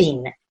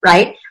shopping,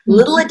 right? Mm-hmm.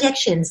 Little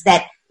addictions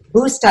that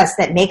boost us,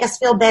 that make us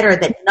feel better,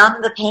 that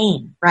numb the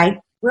pain, right?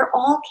 We're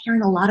all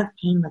carrying a lot of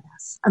pain with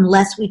us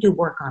unless we do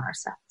work on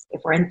ourselves.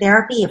 If we're in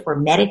therapy, if we're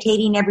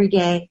meditating every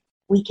day,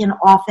 we can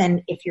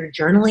often, if you're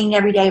journaling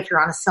every day, if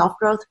you're on a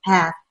self-growth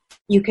path,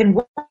 you can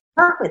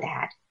work with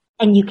that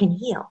and you can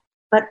heal.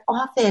 But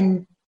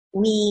often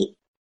we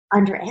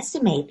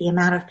underestimate the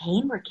amount of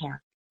pain we're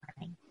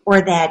carrying,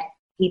 or that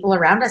people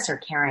around us are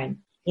carrying.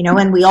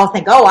 And we all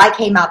think, oh, I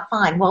came out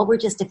fine. Well, we're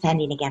just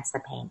defending against the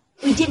pain.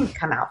 We didn't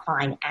come out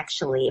fine,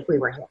 actually, if we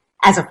were hit,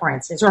 as a for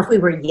instance, or if we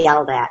were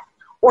yelled at,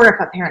 or if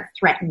a parent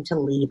threatened to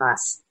leave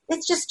us.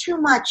 It's just too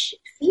much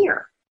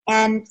fear.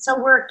 And so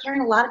we're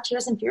carrying a lot of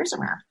tears and fears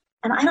around.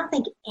 And I don't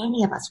think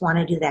any of us want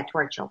to do that to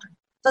our children.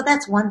 So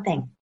that's one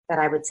thing that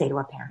I would say to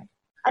a parent.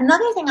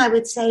 Another thing I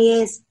would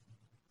say is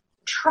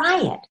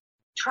try it.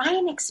 Try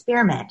an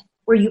experiment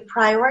where you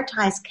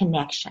prioritize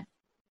connection,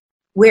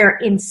 where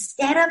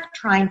instead of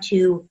trying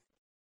to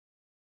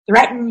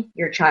threaten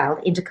your child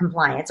into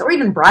compliance or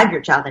even bribe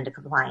your child into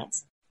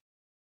compliance,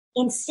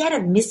 instead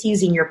of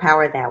misusing your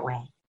power that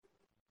way,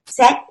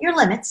 set your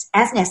limits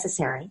as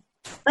necessary,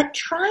 but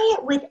try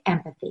it with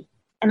empathy.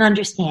 and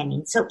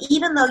understanding. So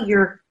even though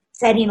you're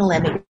setting a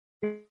limit,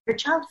 your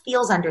child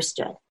feels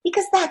understood,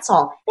 because that's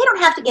all. They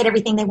don't have to get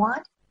everything they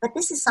want, but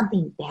this is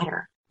something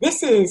better.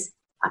 This is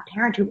a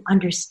parent who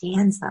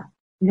understands them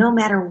no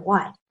matter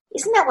what.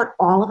 Isn't that what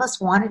all of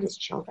us wanted as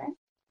children?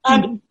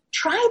 And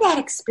try that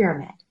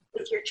experiment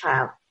with your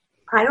child.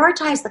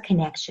 Prioritize the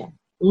connection.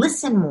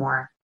 Listen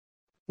more.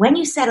 When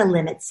you set a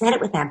limit, set it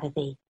with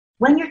empathy.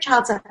 When your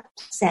child's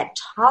upset,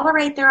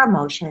 tolerate their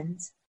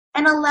emotions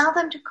and allow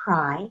them to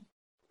cry.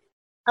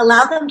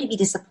 Allow them to be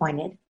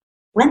disappointed.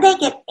 When they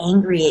get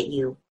angry at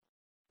you,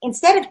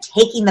 instead of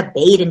taking the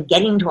bait and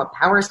getting into a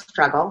power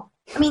struggle,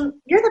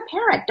 you're the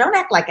parent. Don't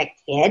act like a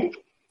kid.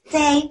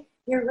 Say,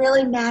 you're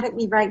really mad at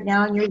me right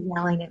now and you're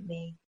yelling at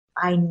me.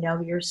 I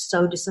know you're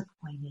so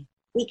disappointed.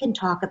 We can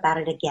talk about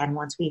it again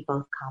once we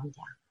both calm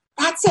down.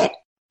 That's it.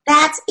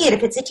 That's it.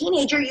 If it's a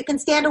teenager, you can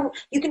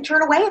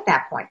turn away at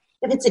that point.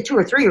 If it's a 2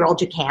 or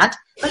 3-year-old, you can't.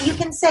 But you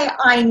can say,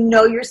 I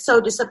know you're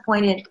so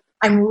disappointed.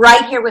 I'm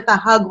right here with a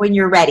hug when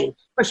you're ready. Of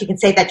course, you can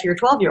say that to your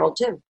 12-year-old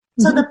too.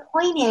 Mm-hmm. So the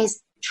point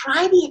is,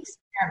 try the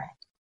experiment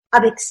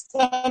of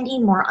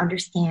extending more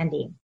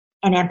understanding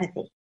and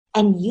empathy.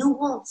 And you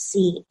will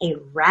see a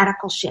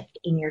radical shift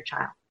in your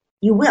child.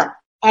 You will.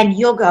 And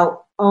you'll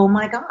go, oh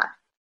my God,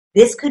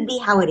 this could be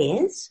how it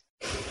is.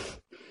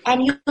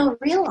 And you'll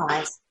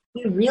realize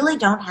you really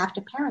don't have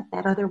to parent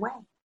that other way.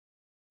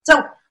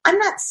 So I'm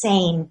not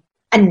saying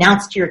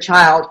announce to your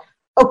child,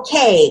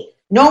 okay,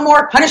 no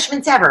more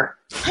punishments ever.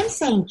 I'm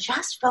saying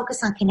just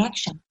focus on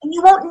connection and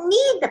you won't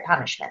need the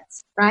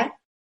punishments, right?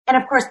 And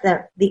of course,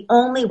 the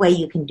only way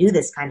you can do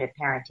this kind of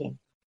parenting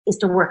is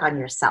to work on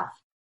yourself.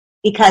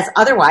 Because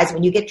otherwise,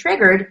 when you get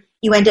triggered,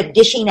 you end up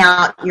dishing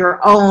out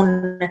your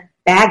own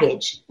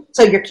baggage.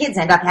 So your kids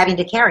end up having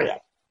to carry it.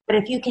 But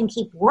if you can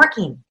keep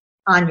working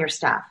on your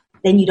stuff,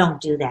 then you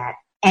don't do that.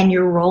 And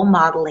you're role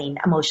modeling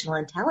emotional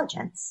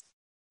intelligence.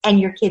 And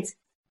your kids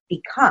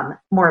become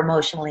more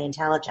emotionally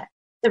intelligent.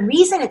 The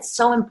reason it's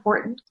so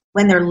important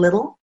when they're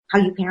little, how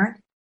you parent,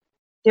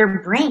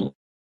 their brain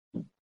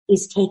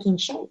is taking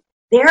shape.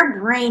 Their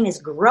brain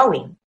is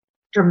growing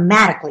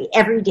dramatically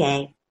every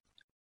day.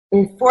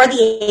 Before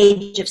the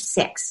age of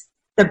 6,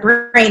 the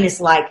brain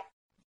is like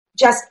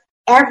just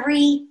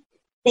everything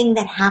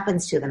that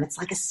happens to them. It's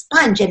like a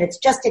sponge and it's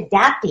just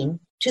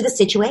adapting to the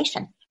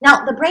situation.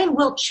 Now, the brain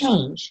will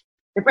change.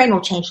 The brain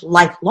will change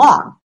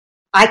lifelong.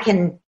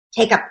 I'm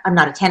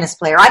not a tennis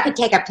player. I could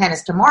take up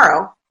tennis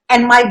tomorrow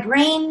and my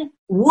brain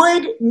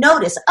would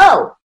notice,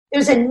 oh,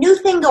 there's a new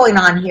thing going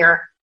on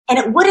here, and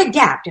it would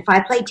adapt. If I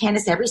played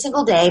tennis every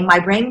single day, my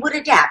brain would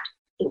adapt.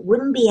 It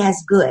wouldn't be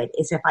as good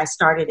as if I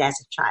started as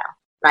a child.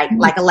 Right?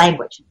 Like a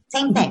language.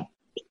 Same thing.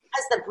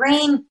 Because the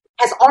brain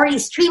has already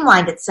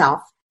streamlined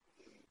itself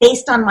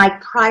based on my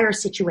prior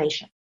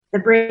situation. The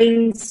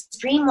brain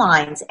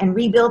streamlines and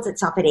rebuilds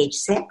itself at age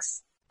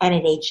 6 and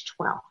at age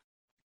 12.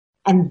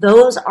 And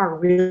those are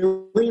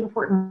really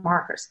important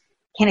markers.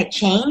 Can it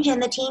change in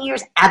the teen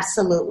years?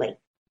 Absolutely.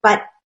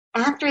 But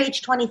after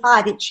age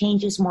 25, it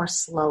changes more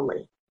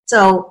slowly.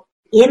 So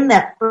in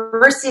the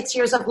first 6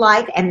 years of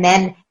life, and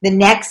then the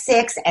next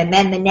 6, and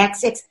then the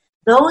next 6,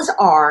 those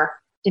are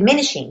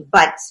diminishing,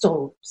 but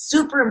still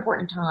super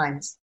important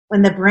times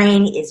when the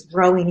brain is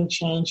growing and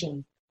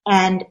changing.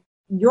 And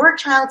your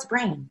child's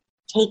brain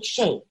takes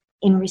shape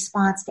in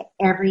response to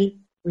every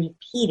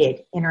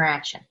repeated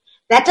interaction.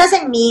 That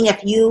doesn't mean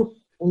if you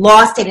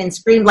lost it and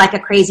screamed like a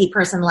crazy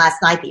person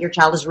last night that your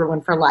child is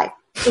ruined for life.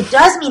 It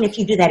does mean if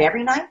you do that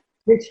every night,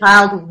 your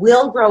child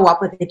will grow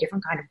up with a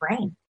different kind of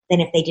brain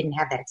than if they didn't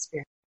have that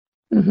experience.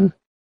 Mm-hmm.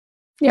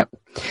 Yep.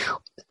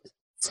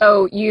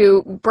 So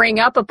you bring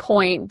up a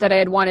point that I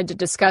had wanted to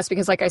discuss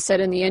because, like I said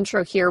in the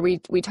intro here, we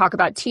talk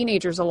about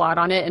teenagers a lot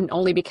on it, and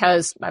only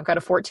because I've got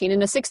a 14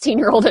 and a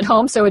 16-year-old at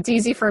home, so it's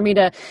easy for me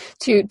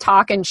to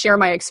talk and share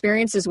my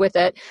experiences with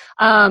it.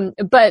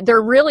 But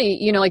they're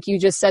really, like you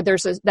just said,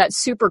 there's that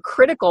super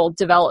critical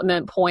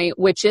development point,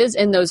 which is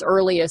in those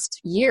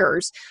earliest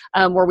years,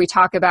 where we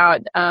talk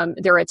about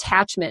their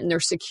attachment and their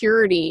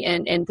security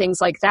and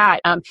things like that.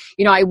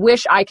 I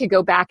wish I could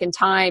go back in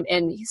time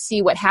and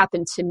see what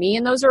happened to me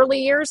in those early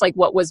years, like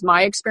what was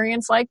my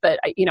experience like, but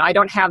I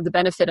don't have the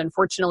benefit,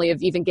 unfortunately,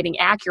 of even getting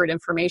accurate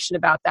information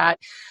about that.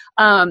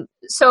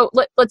 So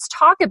let's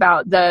talk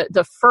about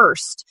the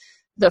first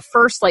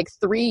like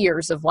 3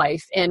 years of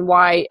life and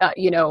why,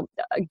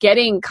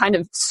 getting kind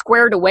of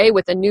squared away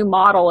with a new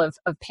model of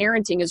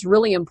parenting is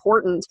really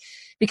important,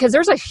 because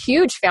there's a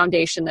huge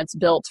foundation that's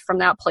built from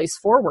that place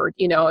forward,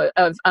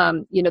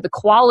 the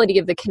quality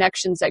of the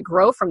connections that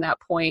grow from that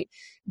point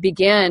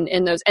begin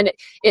in those. And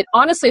it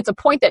honestly, it's a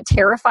point that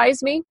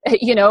terrifies me,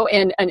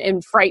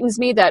 and frightens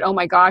me that, oh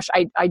my gosh,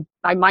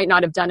 I might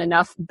not have done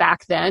enough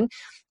back then.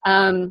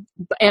 And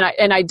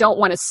I don't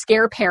want to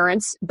scare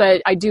parents,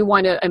 but I do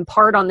want to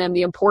impart on them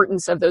the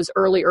importance of those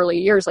early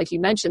years, like you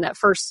mentioned, that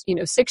first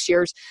 6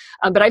 years.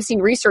 But I've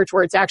seen research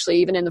where it's actually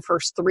even in the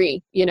first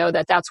 3,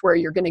 that's where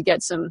you're going to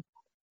get some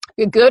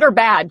good or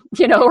bad,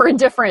 or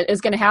indifferent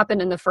is going to happen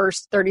in the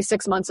first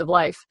 36 months of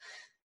life.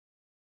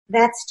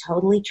 That's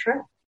totally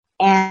true.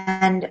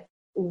 And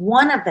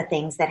one of the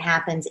things that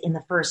happens in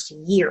the first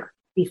year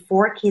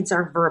before kids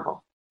are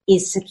verbal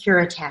is secure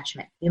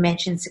attachment. You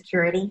mentioned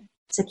security,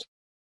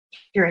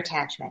 secure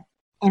attachment.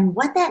 And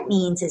what that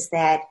means is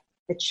that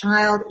the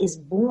child is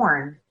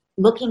born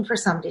looking for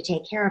someone to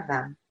take care of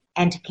them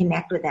and to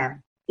connect with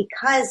them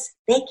because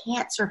they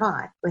can't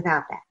survive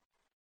without that,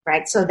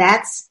 right? So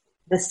that's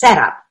the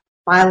setup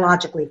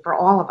biologically for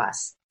all of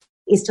us,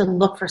 is to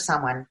look for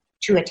someone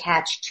to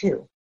attach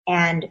to.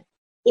 And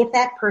if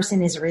that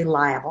person is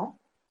reliable,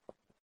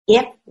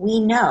 if we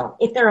know,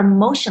 if they're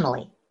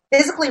emotionally,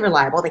 physically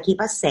reliable, they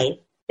keep us safe,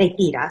 they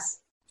feed us,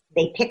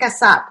 they pick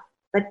us up.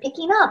 But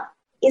picking up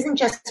isn't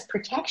just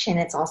protection,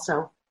 it's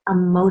also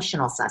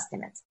emotional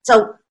sustenance.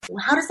 So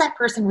how does that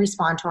person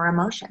respond to our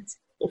emotions?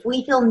 If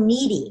we feel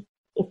needy,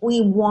 if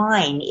we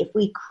whine, if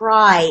we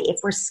cry, if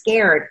we're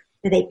scared,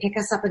 do they pick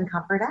us up and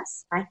comfort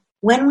us, right?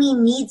 When we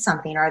need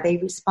something, are they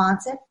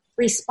responsive?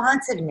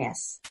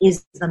 Responsiveness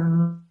is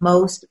the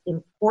most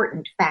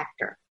important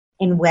factor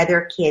in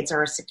whether kids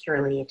are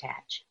securely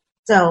attached.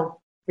 So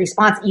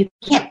you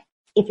can't,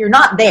 if you're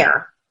not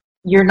there,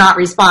 you're not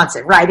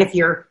responsive, right? If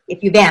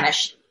you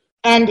vanish.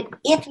 And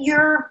if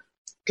you're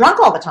drunk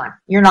all the time,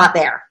 you're not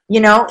there.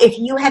 If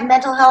you have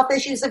mental health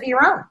issues of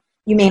your own,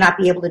 you may not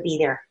be able to be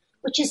there,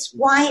 which is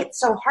why it's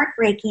so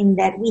heartbreaking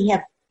that we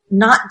have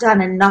not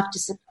done enough to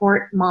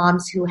support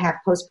moms who have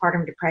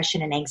postpartum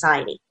depression and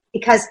anxiety.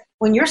 Because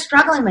when you're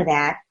struggling with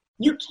that,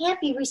 you can't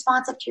be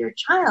responsive to your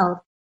child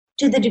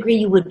to the degree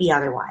you would be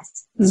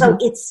otherwise. Mm-hmm. So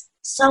it's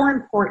so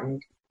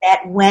important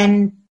that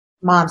when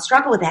moms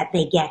struggle with that,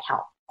 they get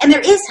help. And there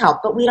is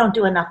help, but we don't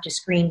do enough to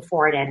screen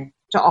for it and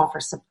to offer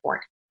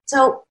support.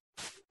 So,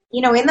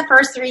 in the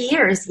first 3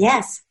 years,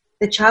 yes,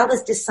 the child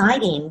is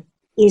deciding,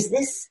 is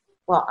this,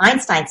 well,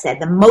 Einstein said,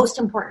 the most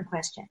important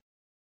question,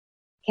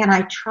 can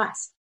I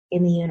trust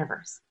in the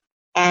universe?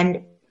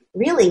 And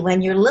really,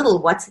 when you're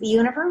little, what's the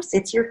universe?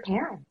 It's your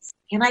parents.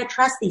 Can I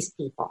trust these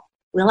people?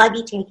 Will I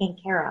be taken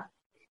care of?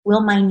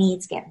 Will my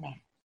needs get met?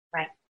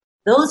 Right?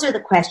 Those are the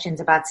questions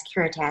about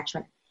secure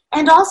attachment.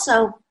 And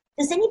also,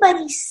 does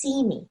anybody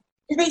see me?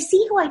 Do they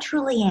see who I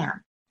truly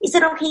am? Is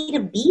it okay to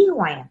be who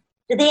I am?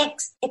 Do they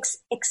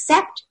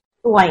accept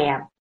who I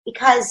am?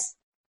 Because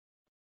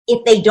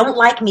if they don't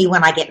like me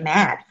when I get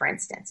mad, for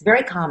instance,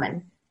 very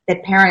common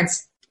that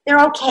parents,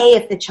 they're okay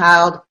if the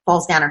child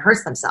falls down and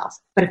hurts themselves.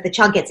 But if the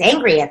child gets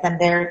angry at them,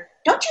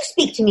 don't you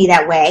speak to me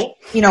that way?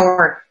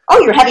 Or, oh,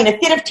 you're having a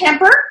fit of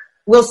temper?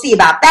 We'll see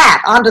about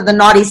that. On to the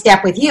naughty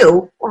step with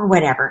you, or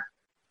whatever.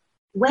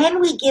 When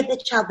we give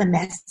the child the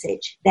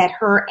message that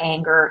her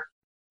anger,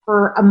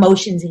 her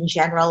emotions in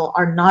general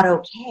are not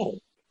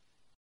okay,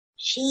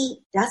 she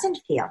doesn't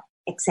feel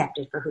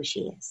accepted for who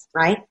she is,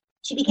 right?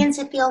 She begins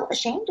to feel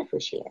ashamed of who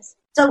she is.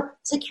 So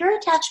secure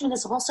attachment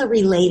is also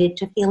related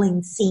to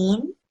feeling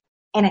seen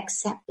and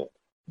accepted,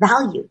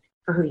 valued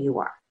for who you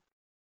are.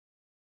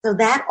 So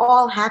that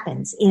all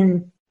happens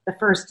in the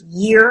first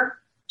year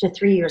to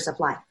 3 years of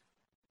life.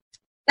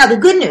 Now, the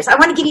good news, I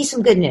want to give you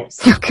some good news.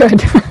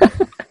 Good.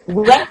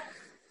 What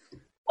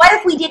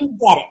if we didn't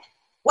get it?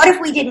 What if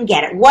we didn't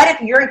get it? What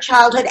if your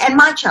childhood and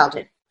my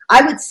childhood?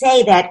 I would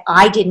say that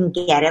I didn't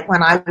get it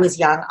when I was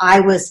young.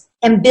 I was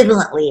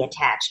ambivalently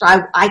attached.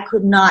 I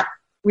could not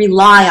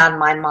rely on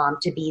my mom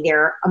to be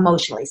there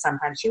emotionally.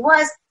 Sometimes she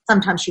was,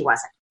 sometimes she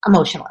wasn't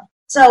emotionally.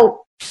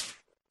 So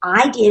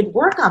I did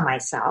work on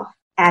myself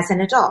as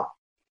an adult.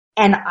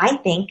 And I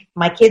think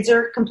my kids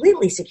are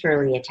completely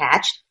securely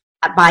attached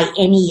by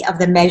any of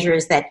the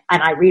measures and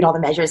I read all the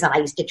measures, and I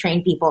used to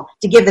train people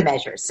to give the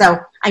measures. So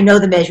I know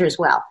the measures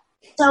well.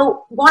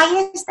 So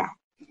why is that?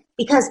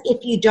 Because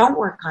if you don't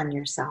work on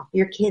yourself,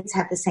 your kids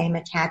have the same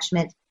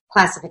attachment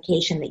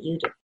classification that you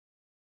do.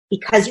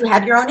 Because you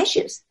have your own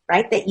issues,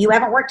 right, that you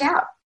haven't worked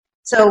out.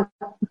 So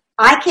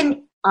I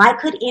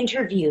could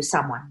interview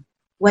someone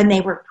when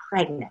they were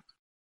pregnant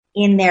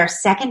in their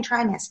second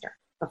trimester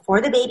before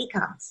the baby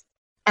comes,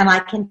 and I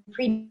can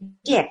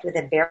predict with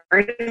a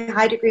very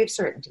high degree of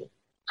certainty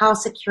how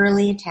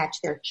securely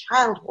attached their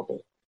child will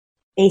be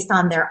based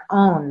on their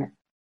own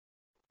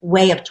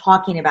way of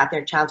talking about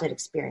their childhood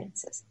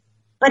experiences.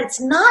 But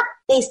it's not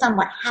based on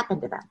what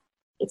happened to them.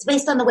 It's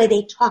based on the way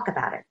they talk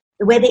about it,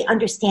 the way they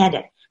understand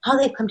it, how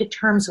they've come to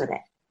terms with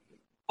it.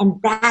 And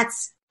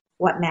that's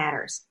what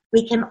matters.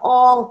 We can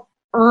all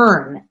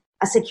earn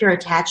a secure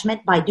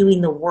attachment by doing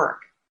the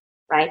work,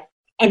 right?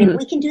 And if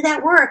we can do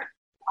that work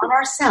on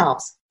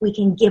ourselves, we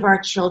can give our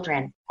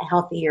children a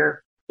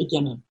healthier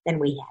beginning than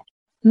we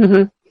had.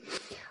 Mm-hmm.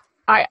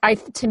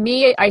 To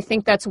me, I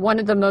think that's one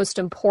of the most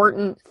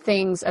important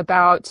things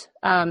about,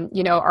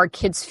 our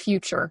kids'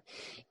 future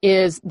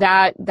is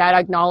that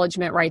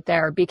acknowledgement right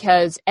there,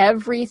 because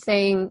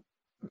everything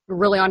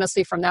really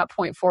honestly from that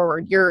point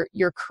forward,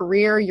 your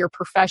career, your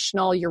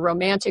professional, your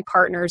romantic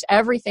partners,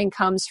 everything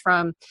comes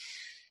from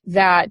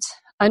that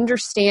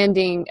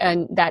understanding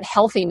and that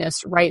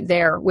healthiness right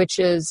there, which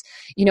is,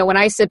 when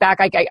I sit back,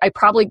 I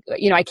probably,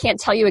 I can't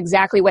tell you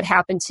exactly what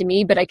happened to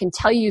me, but I can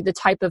tell you the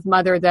type of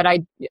mother that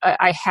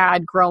I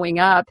had growing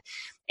up.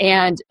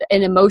 and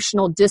an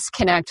emotional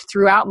disconnect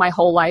throughout my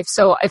whole life.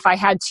 So if I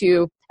had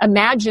to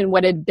imagine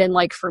what it had been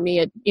like for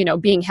me,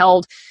 being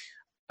held,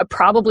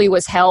 probably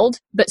was held,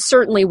 but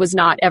certainly was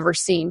not ever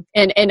seen.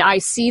 And I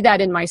see that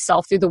in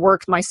myself through the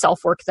work, my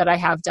self-work that I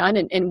have done,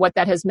 and what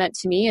that has meant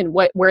to me, and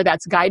where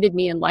that's guided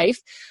me in life.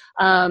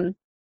 I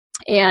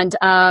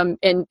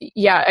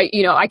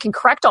can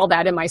correct all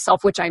that in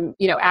myself, which I'm,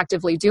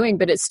 actively doing,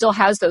 but it still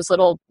has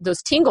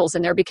those tingles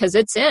in there, because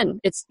it's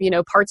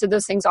parts of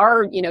those things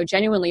are,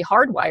 genuinely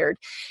hardwired.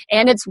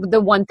 And it's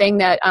the one thing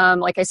that,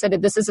 like I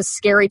said, this is a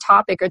scary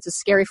topic, or it's a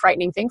scary,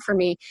 frightening thing for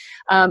me,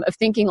 of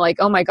thinking like,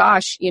 oh my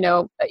gosh,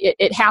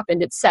 it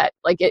happened, it's set,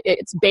 like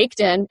it's baked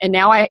in. And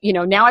now I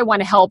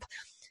want to help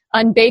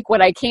unbake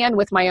what I can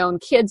with my own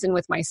kids and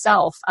with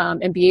myself,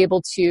 and be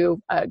able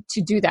to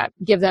do that,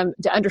 give them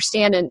to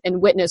understand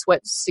and witness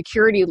what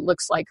security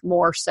looks like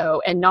more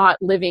so, and not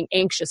living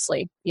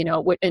anxiously,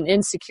 and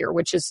insecure,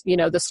 which is,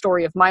 the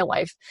story of my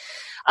life.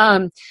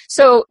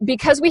 So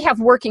because we have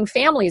working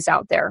families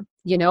out there,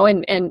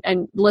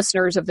 and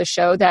listeners of the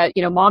show that,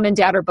 mom and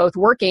dad are both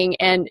working,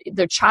 and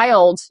the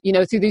child,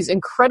 through these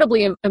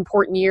incredibly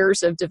important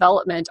years of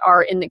development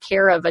are in the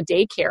care of a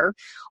daycare,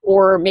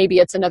 or maybe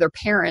it's another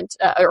parent,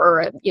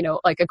 or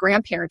like a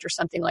grandparent or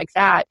something like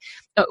that.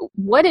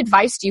 What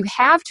advice do you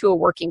have to a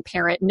working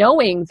parent,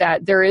 knowing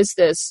that there is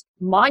this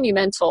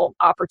monumental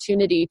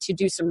opportunity to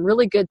do some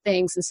really good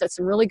things and set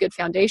some really good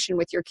foundation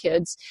with your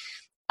kids,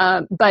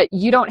 but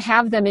you don't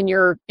have them in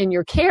your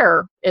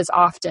care as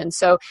often?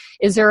 So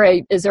is there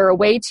a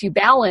way to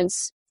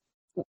balance,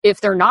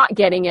 if they're not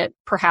getting it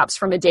perhaps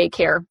from a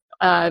daycare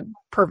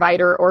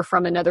provider or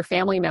from another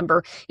family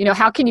member,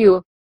 how can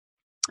you,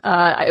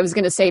 I was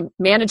going to say,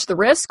 manage the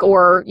risk,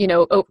 or,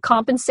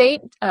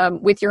 compensate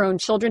with your own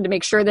children to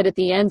make sure that at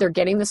the end they're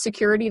getting the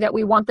security that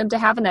we want them to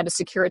have, and that a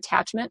secure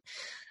attachment.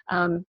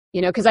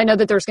 Because I know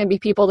that there's going to be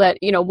people that,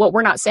 what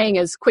we're not saying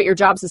is quit your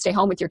jobs and stay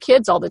home with your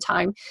kids all the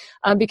time,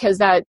 because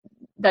that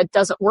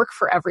doesn't work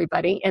for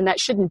everybody, and that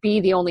shouldn't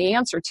be the only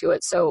answer to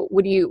it. So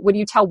what do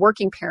you tell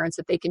working parents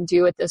that they can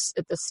do at this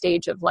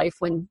stage of life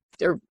when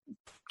they're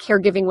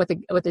caregiving with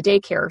a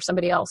daycare or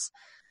somebody else?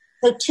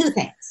 So two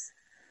things.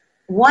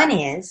 One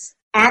is,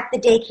 at the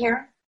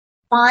daycare,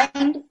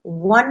 find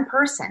one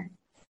person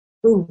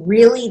who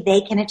really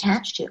they can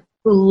attach to,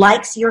 who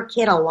likes your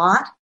kid a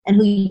lot, and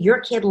who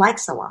your kid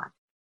likes a lot,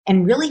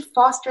 and really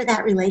foster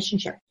that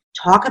relationship.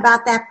 Talk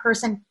about that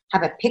person,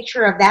 have a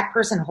picture of that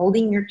person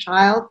holding your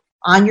child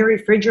on your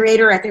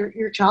refrigerator at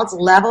your child's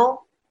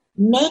level.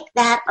 Make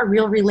that a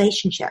real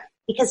relationship,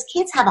 because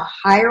kids have a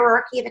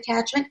hierarchy of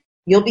attachment.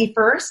 You'll be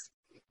first,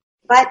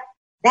 but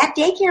that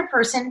daycare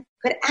person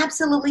could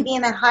absolutely be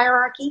in that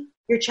hierarchy.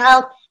 Your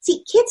child,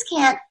 kids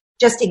can't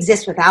just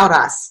exist without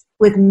us,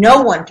 with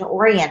no one to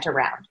orient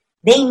around.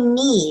 They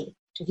need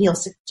to feel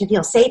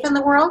safe in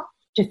the world,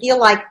 to feel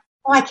like,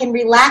 oh, I can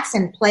relax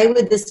and play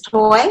with this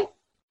toy.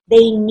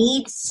 They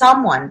need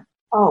someone.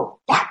 Oh,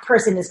 that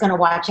person is going to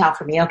watch out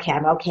for me. Okay,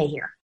 I'm okay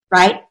here,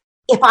 right?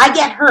 If I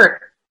get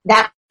hurt,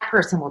 that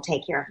person will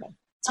take care of me.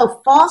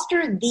 So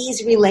foster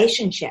these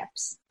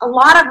relationships. A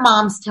lot of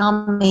moms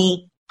tell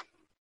me,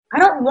 I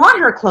don't want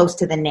her close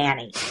to the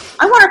nanny.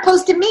 I want her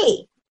close to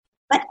me.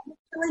 But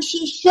actually,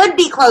 she should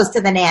be close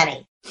to the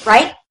nanny,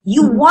 right?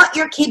 You want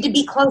your kid to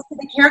be close to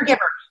the caregiver.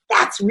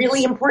 That's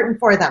really important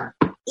for them.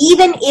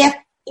 Even if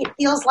it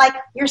feels like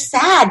you're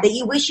sad, that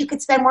you wish you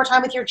could spend more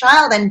time with your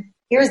child, and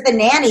here's the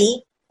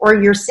nanny or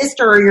your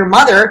sister or your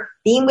mother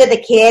being with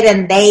a kid,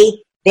 and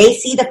they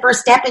see the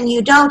first step and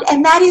you don't,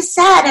 and that is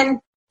sad. And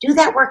do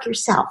that work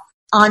yourself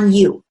on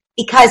you,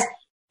 because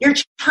your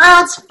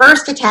child's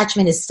first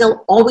attachment is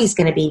still always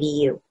going to be to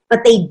you,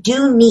 but they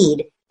do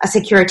need a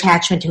secure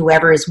attachment to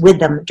whoever is with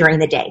them during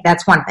the day.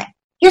 That's one thing.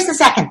 Here's the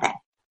second thing.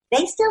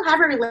 They still have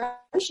a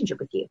relationship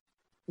with you.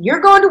 You're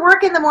going to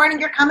work in the morning,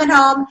 you're coming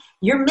home,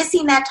 you're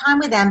missing that time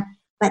with them,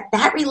 but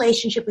that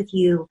relationship with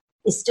you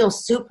is still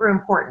super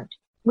important.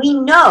 We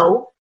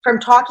know from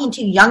talking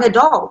to young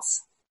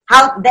adults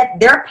how that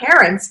their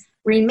parents,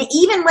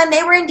 even when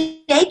they were in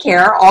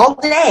daycare all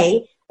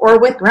day or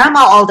with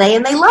grandma all day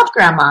and they loved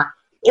grandma,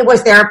 it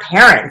was their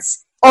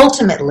parents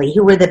ultimately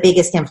who were the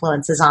biggest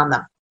influences on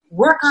them.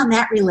 Work on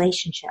that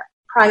relationship.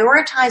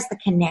 Prioritize the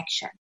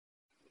connection.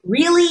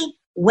 Really,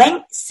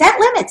 set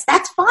limits.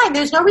 That's fine.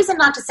 There's no reason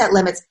not to set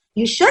limits.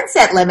 You should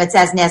set limits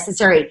as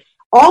necessary.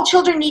 All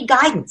children need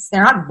guidance.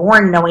 They're not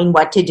born knowing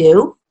what to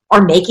do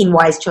or making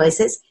wise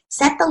choices.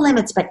 Set the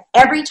limits, but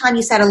every time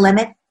you set a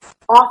limit,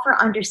 offer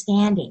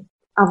understanding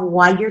of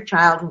why your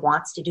child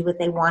wants to do what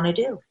they want to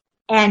do.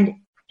 And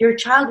your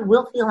child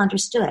will feel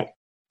understood.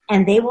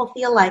 And they will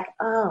feel like,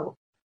 oh,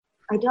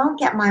 I don't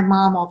get my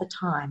mom all the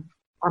time,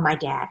 or my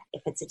dad,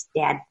 if it's its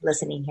dad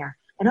listening here.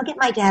 I don't get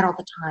my dad all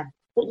the time.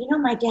 But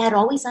my dad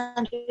always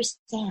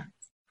understands.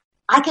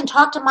 I can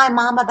talk to my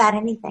mom about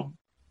anything.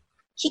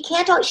 She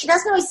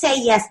doesn't always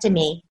say yes to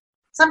me.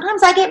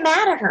 Sometimes I get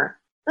mad at her,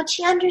 but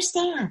she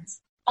understands.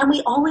 And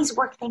we always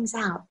work things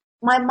out.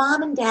 My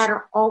mom and dad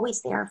are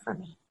always there for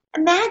me.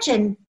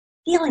 Imagine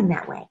feeling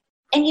that way.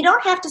 And you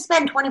don't have to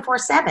spend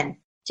 24/7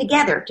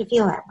 together to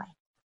feel that way.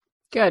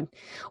 Good.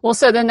 Well,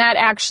 so then that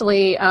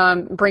actually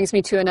brings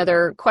me to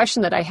another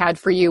question that I had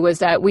for you, was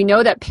that we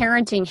know that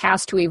parenting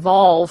has to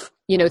evolve,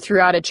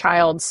 throughout a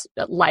child's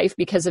life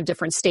because of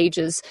different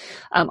stages,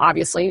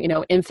 obviously,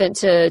 infant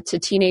to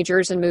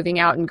teenagers and moving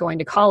out and going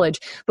to college.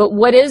 But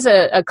what is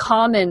a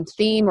common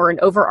theme or an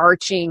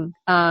overarching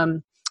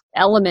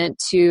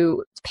element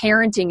to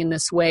parenting in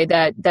this way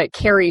that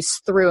carries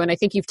through? And I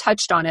think you've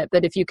touched on it,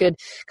 but if you could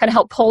kind of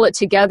help pull it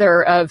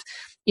together of,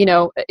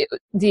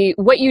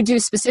 what you do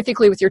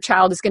specifically with your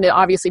child is going to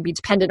obviously be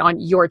dependent on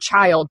your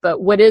child,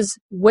 but what is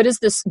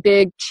this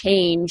big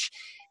change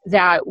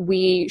that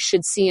we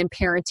should see in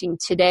parenting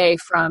today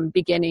from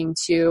beginning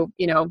to,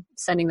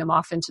 sending them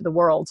off into the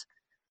world?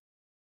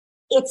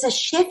 It's a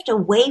shift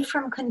away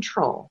from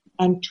control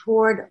and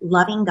toward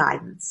loving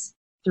guidance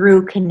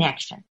through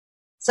connection.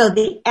 So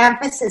the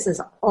emphasis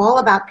is all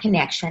about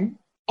connection.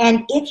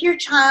 And if your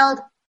child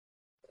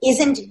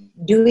isn't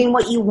doing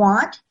what you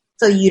want,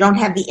 so you don't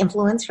have the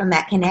influence from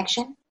that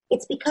connection,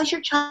 it's because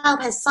your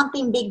child has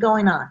something big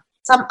going on,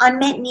 some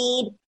unmet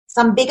need,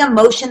 some big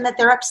emotion that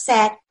they're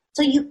upset.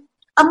 So you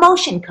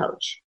emotion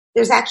coach.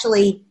 There's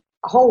actually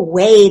a whole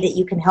way that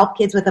you can help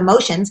kids with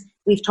emotions.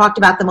 We've talked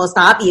about the most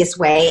obvious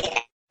way,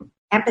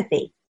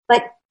 empathy,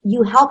 but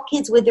you help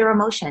kids with their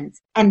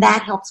emotions, and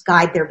that helps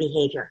guide their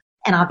behavior.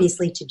 And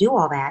obviously to do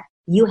all that,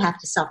 you have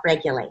to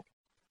self-regulate.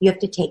 You have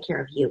to take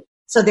care of you.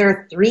 So there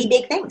are three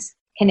big things: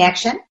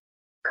 connection,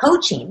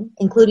 coaching,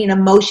 including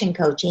emotion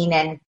coaching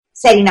and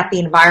setting up the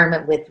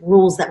environment with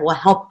rules that will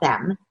help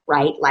them,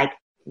 right? Like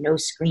no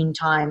screen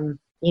time,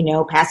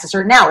 past a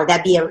certain hour.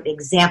 That'd be an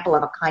example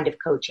of a kind of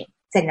coaching,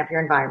 setting up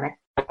your environment.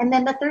 And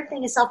then the third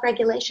thing is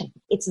self-regulation.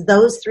 It's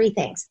those three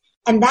things.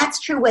 And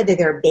that's true whether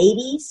they're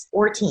babies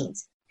or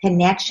teens.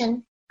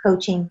 Connection,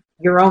 coaching,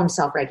 your own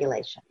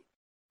self-regulation.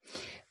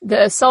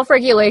 The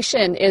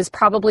self-regulation is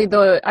probably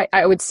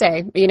I would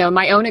say,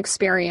 my own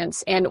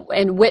experience and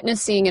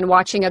witnessing and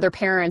watching other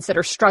parents that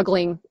are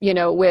struggling,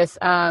 with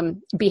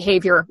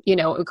behavior,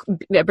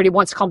 everybody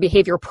wants to call them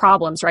behavior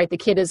problems, right? The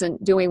kid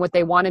isn't doing what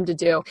they want him to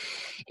do,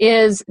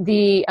 is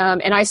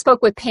and I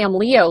spoke with Pam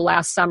Leo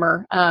last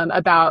summer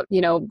about,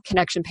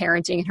 connection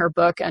parenting in her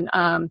book,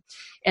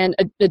 and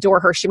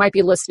adore her. She might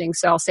be listening,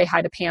 so I'll say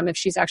hi to Pam if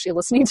she's actually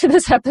listening to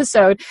this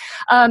episode.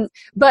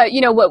 But,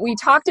 what we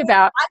talked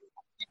about...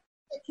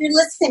 If you're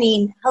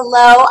listening,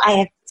 hello. I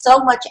have so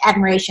much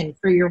admiration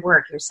for your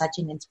work. You're such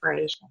an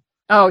inspiration.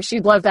 Oh,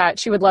 she'd love that.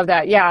 She would love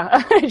that.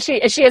 Yeah, she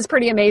is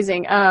pretty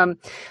amazing.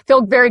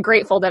 Feel very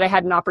grateful that I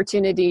had an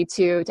opportunity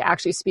to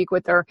actually speak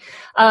with her.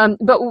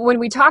 But when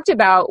we talked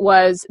about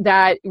was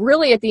that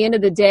really at the end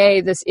of the day,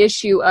 this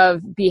issue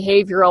of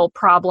behavioral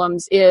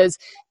problems is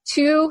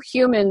two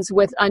humans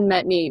with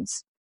unmet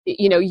needs.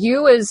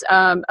 You as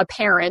a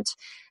parent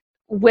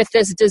with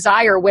this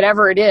desire,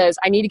 whatever it is,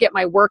 I need to get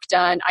my work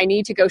done. I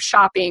need to go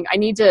shopping. I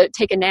need to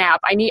take a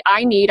nap. I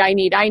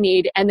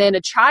need. And then a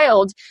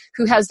child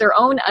who has their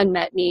own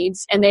unmet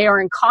needs and they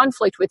are in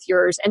conflict with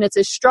yours. And it's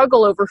a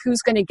struggle over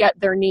who's going to get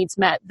their needs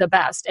met the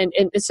best. And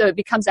so it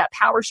becomes that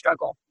power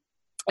struggle.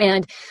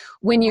 And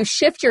when you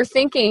shift your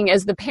thinking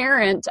as the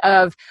parent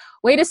of,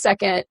 wait a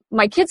second,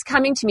 my kid's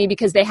coming to me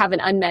because they have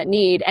an unmet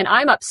need, and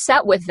I'm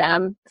upset with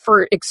them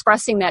for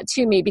expressing that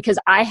to me because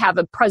I have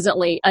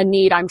presently a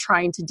need I'm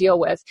trying to deal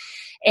with.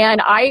 And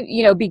I,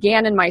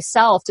 began in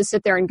myself to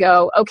sit there and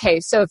go, okay,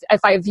 so if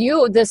I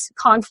view this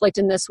conflict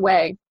in this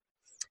way,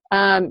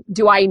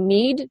 do I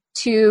need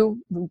to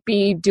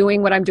be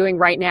doing what I'm doing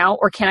right now,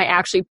 or can I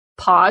actually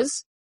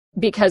pause?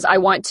 Because I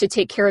want to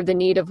take care of the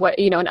need of what,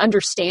 and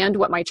understand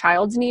what my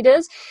child's need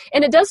is.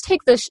 And it does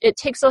take it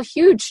takes a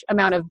huge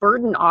amount of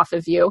burden off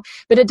of you,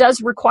 but it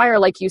does require,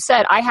 like you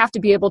said, I have to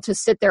be able to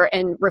sit there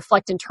and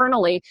reflect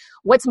internally.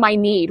 What's my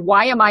need?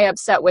 Why am I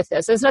upset with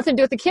this? It has nothing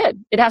to do with the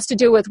kid. It has to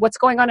do with what's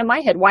going on in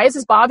my head. Why is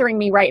this bothering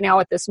me right now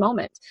at this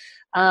moment?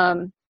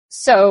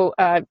 So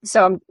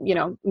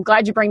I'm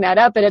glad you bring that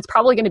up, but it's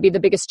probably going to be the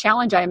biggest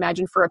challenge, I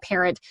imagine, for a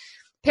parent.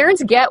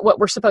 Parents get what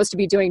we're supposed to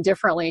be doing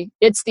differently.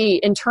 It's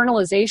the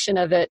internalization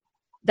of it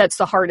that's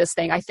the hardest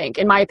thing, I think,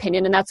 in my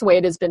opinion, and that's the way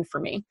it has been for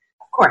me.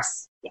 Of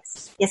course.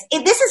 Yes.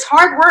 This is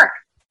hard work.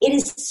 It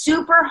is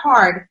super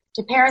hard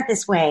to parent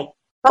this way.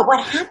 But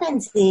what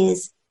happens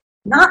is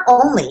not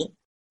only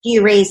do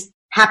you raise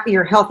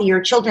happier,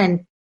 healthier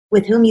children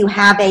with whom you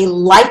have a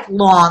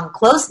lifelong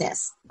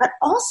closeness, but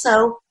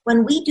also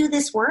when we do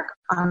this work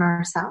on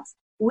ourselves,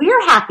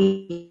 we're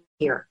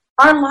happier.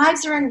 Our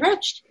lives are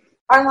enriched.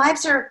 Our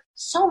lives are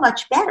so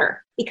much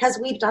better because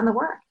we've done the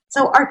work.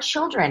 So our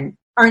children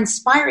are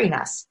inspiring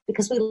us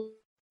because we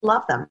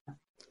love them.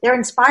 They're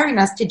inspiring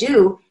us to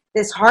do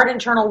this hard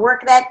internal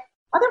work that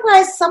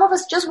otherwise some of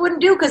us just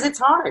wouldn't do because it's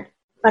hard.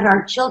 But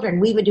our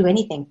children, we would do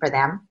anything for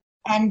them.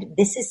 And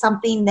this is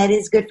something that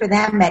is good for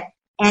them that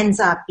ends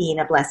up being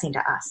a blessing to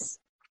us.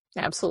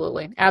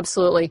 Absolutely.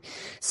 Absolutely.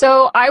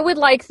 So I would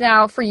like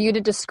now for you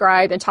to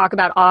describe and talk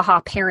about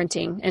AHA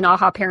Parenting and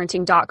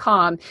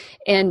ahaparenting.com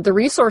and the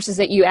resources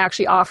that you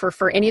actually offer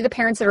for any of the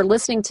parents that are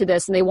listening to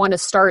this and they want to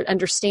start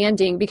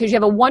understanding, because you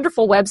have a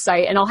wonderful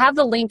website, and I'll have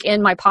the link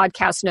in my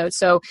podcast notes.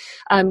 So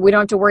we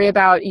don't have to worry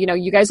about,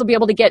 you guys will be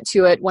able to get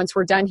to it once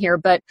we're done here.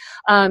 But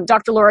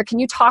Dr. Laura, can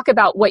you talk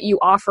about what you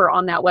offer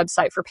on that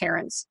website for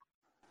parents?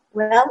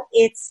 Well,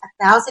 it's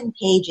 1,000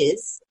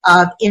 pages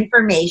of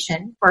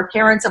information for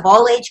parents of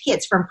all age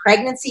kids, from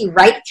pregnancy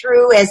right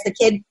through as the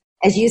kid,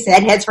 as you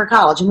said, heads for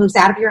college and moves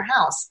out of your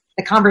house,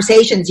 the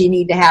conversations you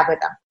need to have with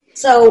them.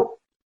 So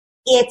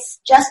it's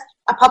just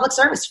a public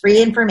service,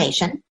 free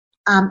information.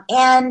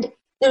 And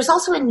there's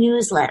also a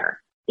newsletter,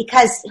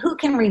 because who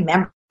can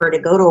remember to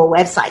go to a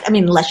website? I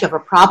mean, unless you have a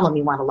problem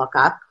you want to look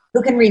up,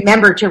 who can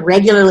remember to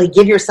regularly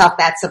give yourself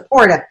that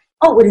support of,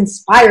 oh, it would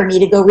inspire me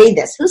to go read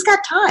this? Who's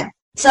got time?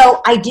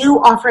 So I do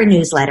offer a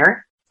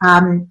newsletter.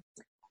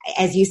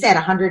 As you said,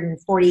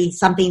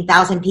 140-something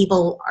thousand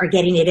people are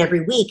getting it every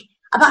week.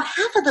 About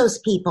half of those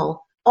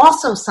people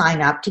also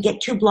sign up to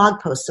get 2 blog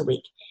posts a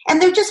week.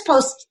 And they're just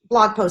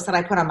blog posts that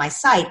I put on my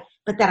site,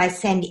 but that I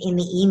send in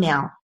the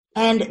email.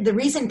 And the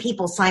reason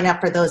people sign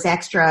up for those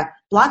extra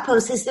blog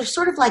posts is they're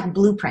sort of like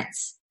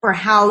blueprints for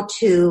how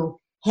to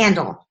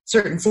handle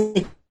certain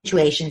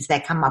situations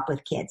that come up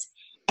with kids.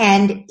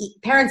 And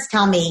parents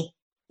tell me,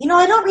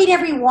 I don't read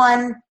every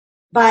one,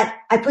 but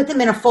I put them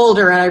in a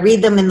folder and I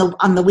read them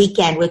on the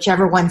weekend,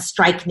 whichever ones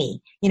strike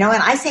me, and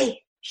I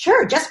say,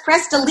 sure, just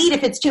press delete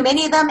if it's too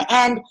many of them.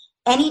 And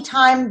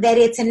anytime that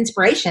it's an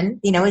inspiration,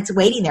 it's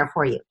waiting there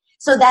for you.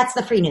 So that's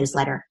the free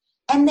newsletter.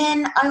 And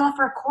then I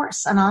offer a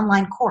course, an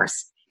online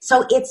course.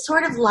 So it's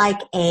sort of like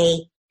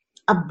a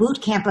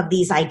boot camp of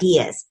these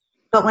ideas.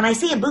 But when I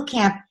say a boot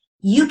camp,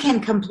 you can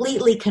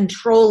completely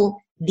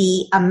control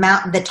the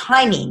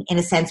timing in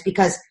a sense,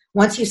 because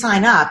once you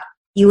sign up,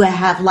 you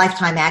have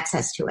lifetime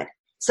access to it.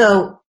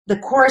 So the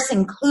course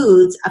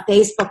includes a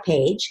Facebook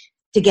page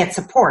to get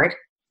support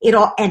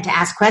and to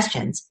ask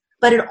questions,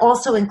 but it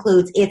also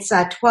includes, it's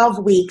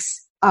 12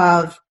 weeks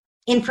of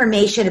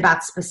information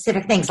about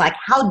specific things, like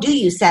how do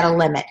you set a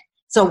limit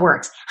so it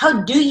works?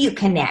 How do you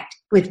connect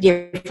with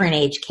different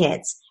age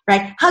kids,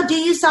 right? How do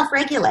you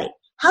self-regulate?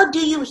 How do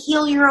you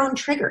heal your own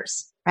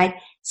triggers, right?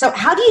 So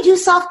how do you do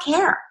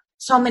self-care?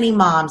 So many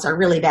moms are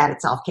really bad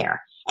at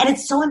self-care, and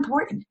it's so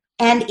important.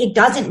 And it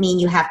doesn't mean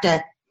you have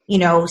to,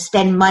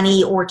 spend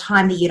money or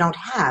time that you don't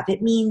have.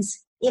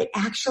 It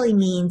actually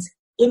means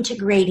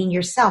integrating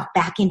yourself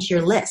back into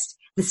your list.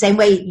 The same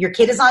way your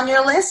kid is on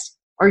your list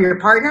or your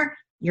partner,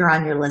 you're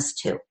on your list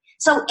too.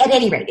 So at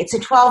any rate, it's a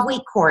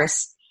 12-week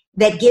course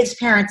that gives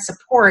parents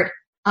support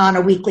on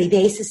a weekly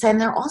basis.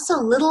 And there are also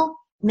little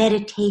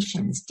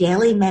meditations,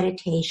 daily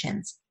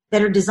meditations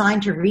that are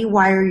designed to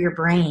rewire your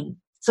brain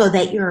so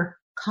that you're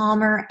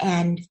calmer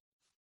and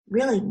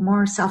really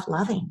more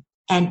self-loving,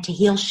 and to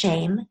heal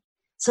shame.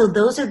 So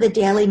those are the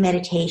daily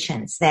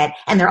meditations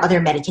and there are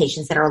other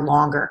meditations that are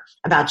longer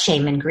about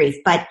shame and grief.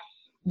 But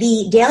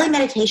the daily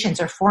meditations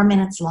are 4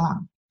 minutes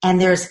long,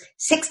 and there's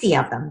 60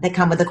 of them that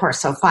come with the course.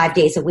 So 5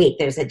 days a week,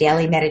 there's a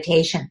daily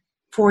meditation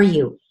for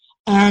you.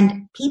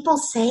 And people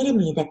say to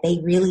me that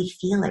they really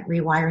feel it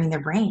rewiring their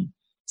brain,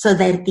 so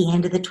that at the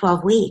end of the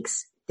 12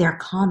 weeks, they're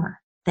calmer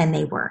than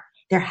they were.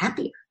 They're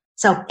happier.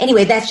 So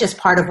anyway, that's just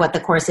part of what the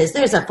course is.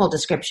 There's a full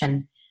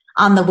description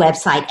on the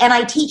website, and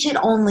I teach it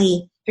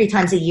only 3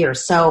 times a year.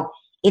 So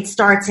it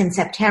starts in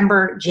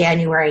September,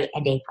 January,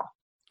 and April.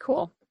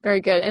 Cool. Very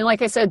good. And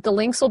like I said, the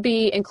links will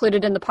be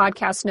included in the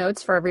podcast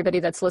notes for everybody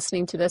that's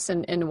listening to this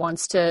and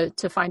wants to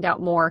find out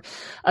more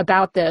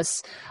about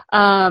this.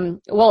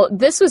 Well,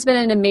 this has been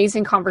an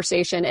amazing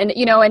conversation, and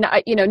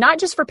not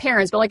just for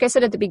parents, but like I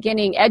said at the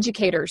beginning,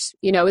 educators.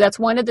 That's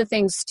one of the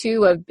things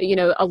too of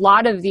a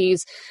lot of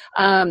these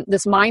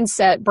this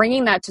mindset,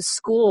 bringing that to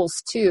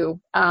schools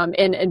too,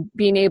 and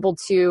being able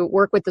to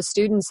work with the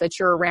students that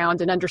you're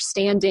around and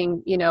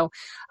understanding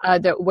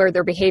where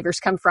their behaviors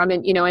come from,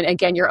 and and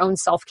again, your own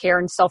self-care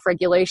and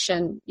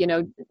self-regulation,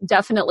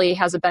 definitely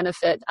has a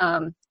benefit,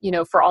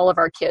 for all of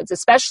our kids,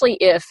 especially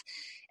if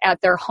at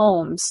their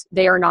homes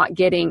they are not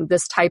getting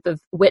this type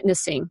of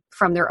witnessing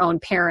from their own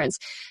parents.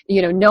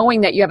 Knowing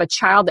that you have a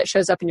child that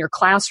shows up in your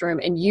classroom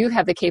and you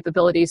have the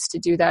capabilities to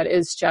do that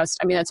is just,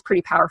 that's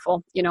pretty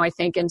powerful, I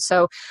think. And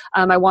so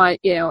I want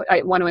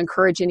to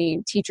encourage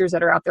any teachers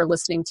that are out there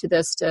listening to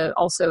this to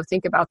also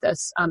think about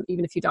this,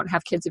 even if you don't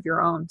have kids of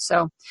your own.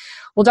 So,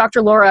 well,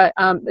 Dr. Laura,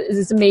 this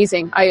is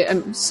amazing. I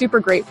am super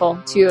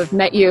grateful to have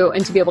met you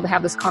and to be able to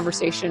have this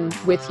conversation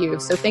with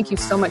you. So thank you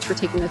so much for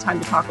taking the time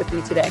to talk with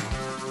me today.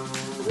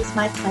 It was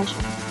my pleasure.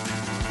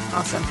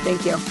 Awesome.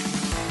 Thank you.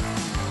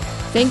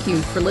 Thank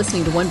you for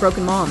listening to One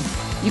Broken Mom.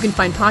 You can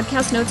find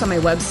podcast notes on my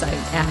website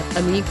at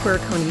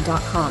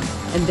amiequirconi.com,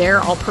 and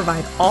there I'll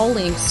provide all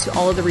links to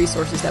all of the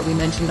resources that we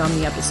mentioned on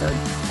the episode.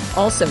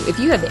 Also, if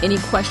you have any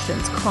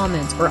questions,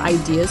 comments, or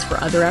ideas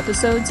for other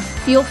episodes,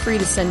 feel free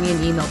to send me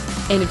an email.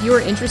 And if you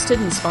are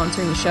interested in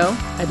sponsoring the show,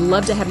 I'd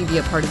love to have you be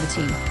a part of the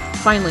team.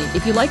 Finally,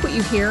 if you like what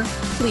you hear,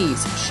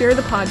 please share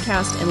the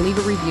podcast and leave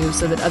a review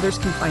so that others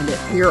can find it.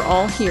 We are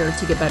all here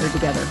to get better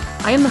together.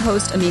 I am the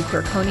host, Ami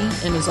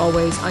Quirconi, and as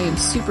always, I am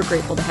super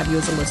grateful to have you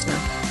as a listener.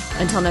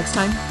 Until next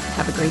time,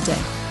 have a great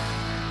day.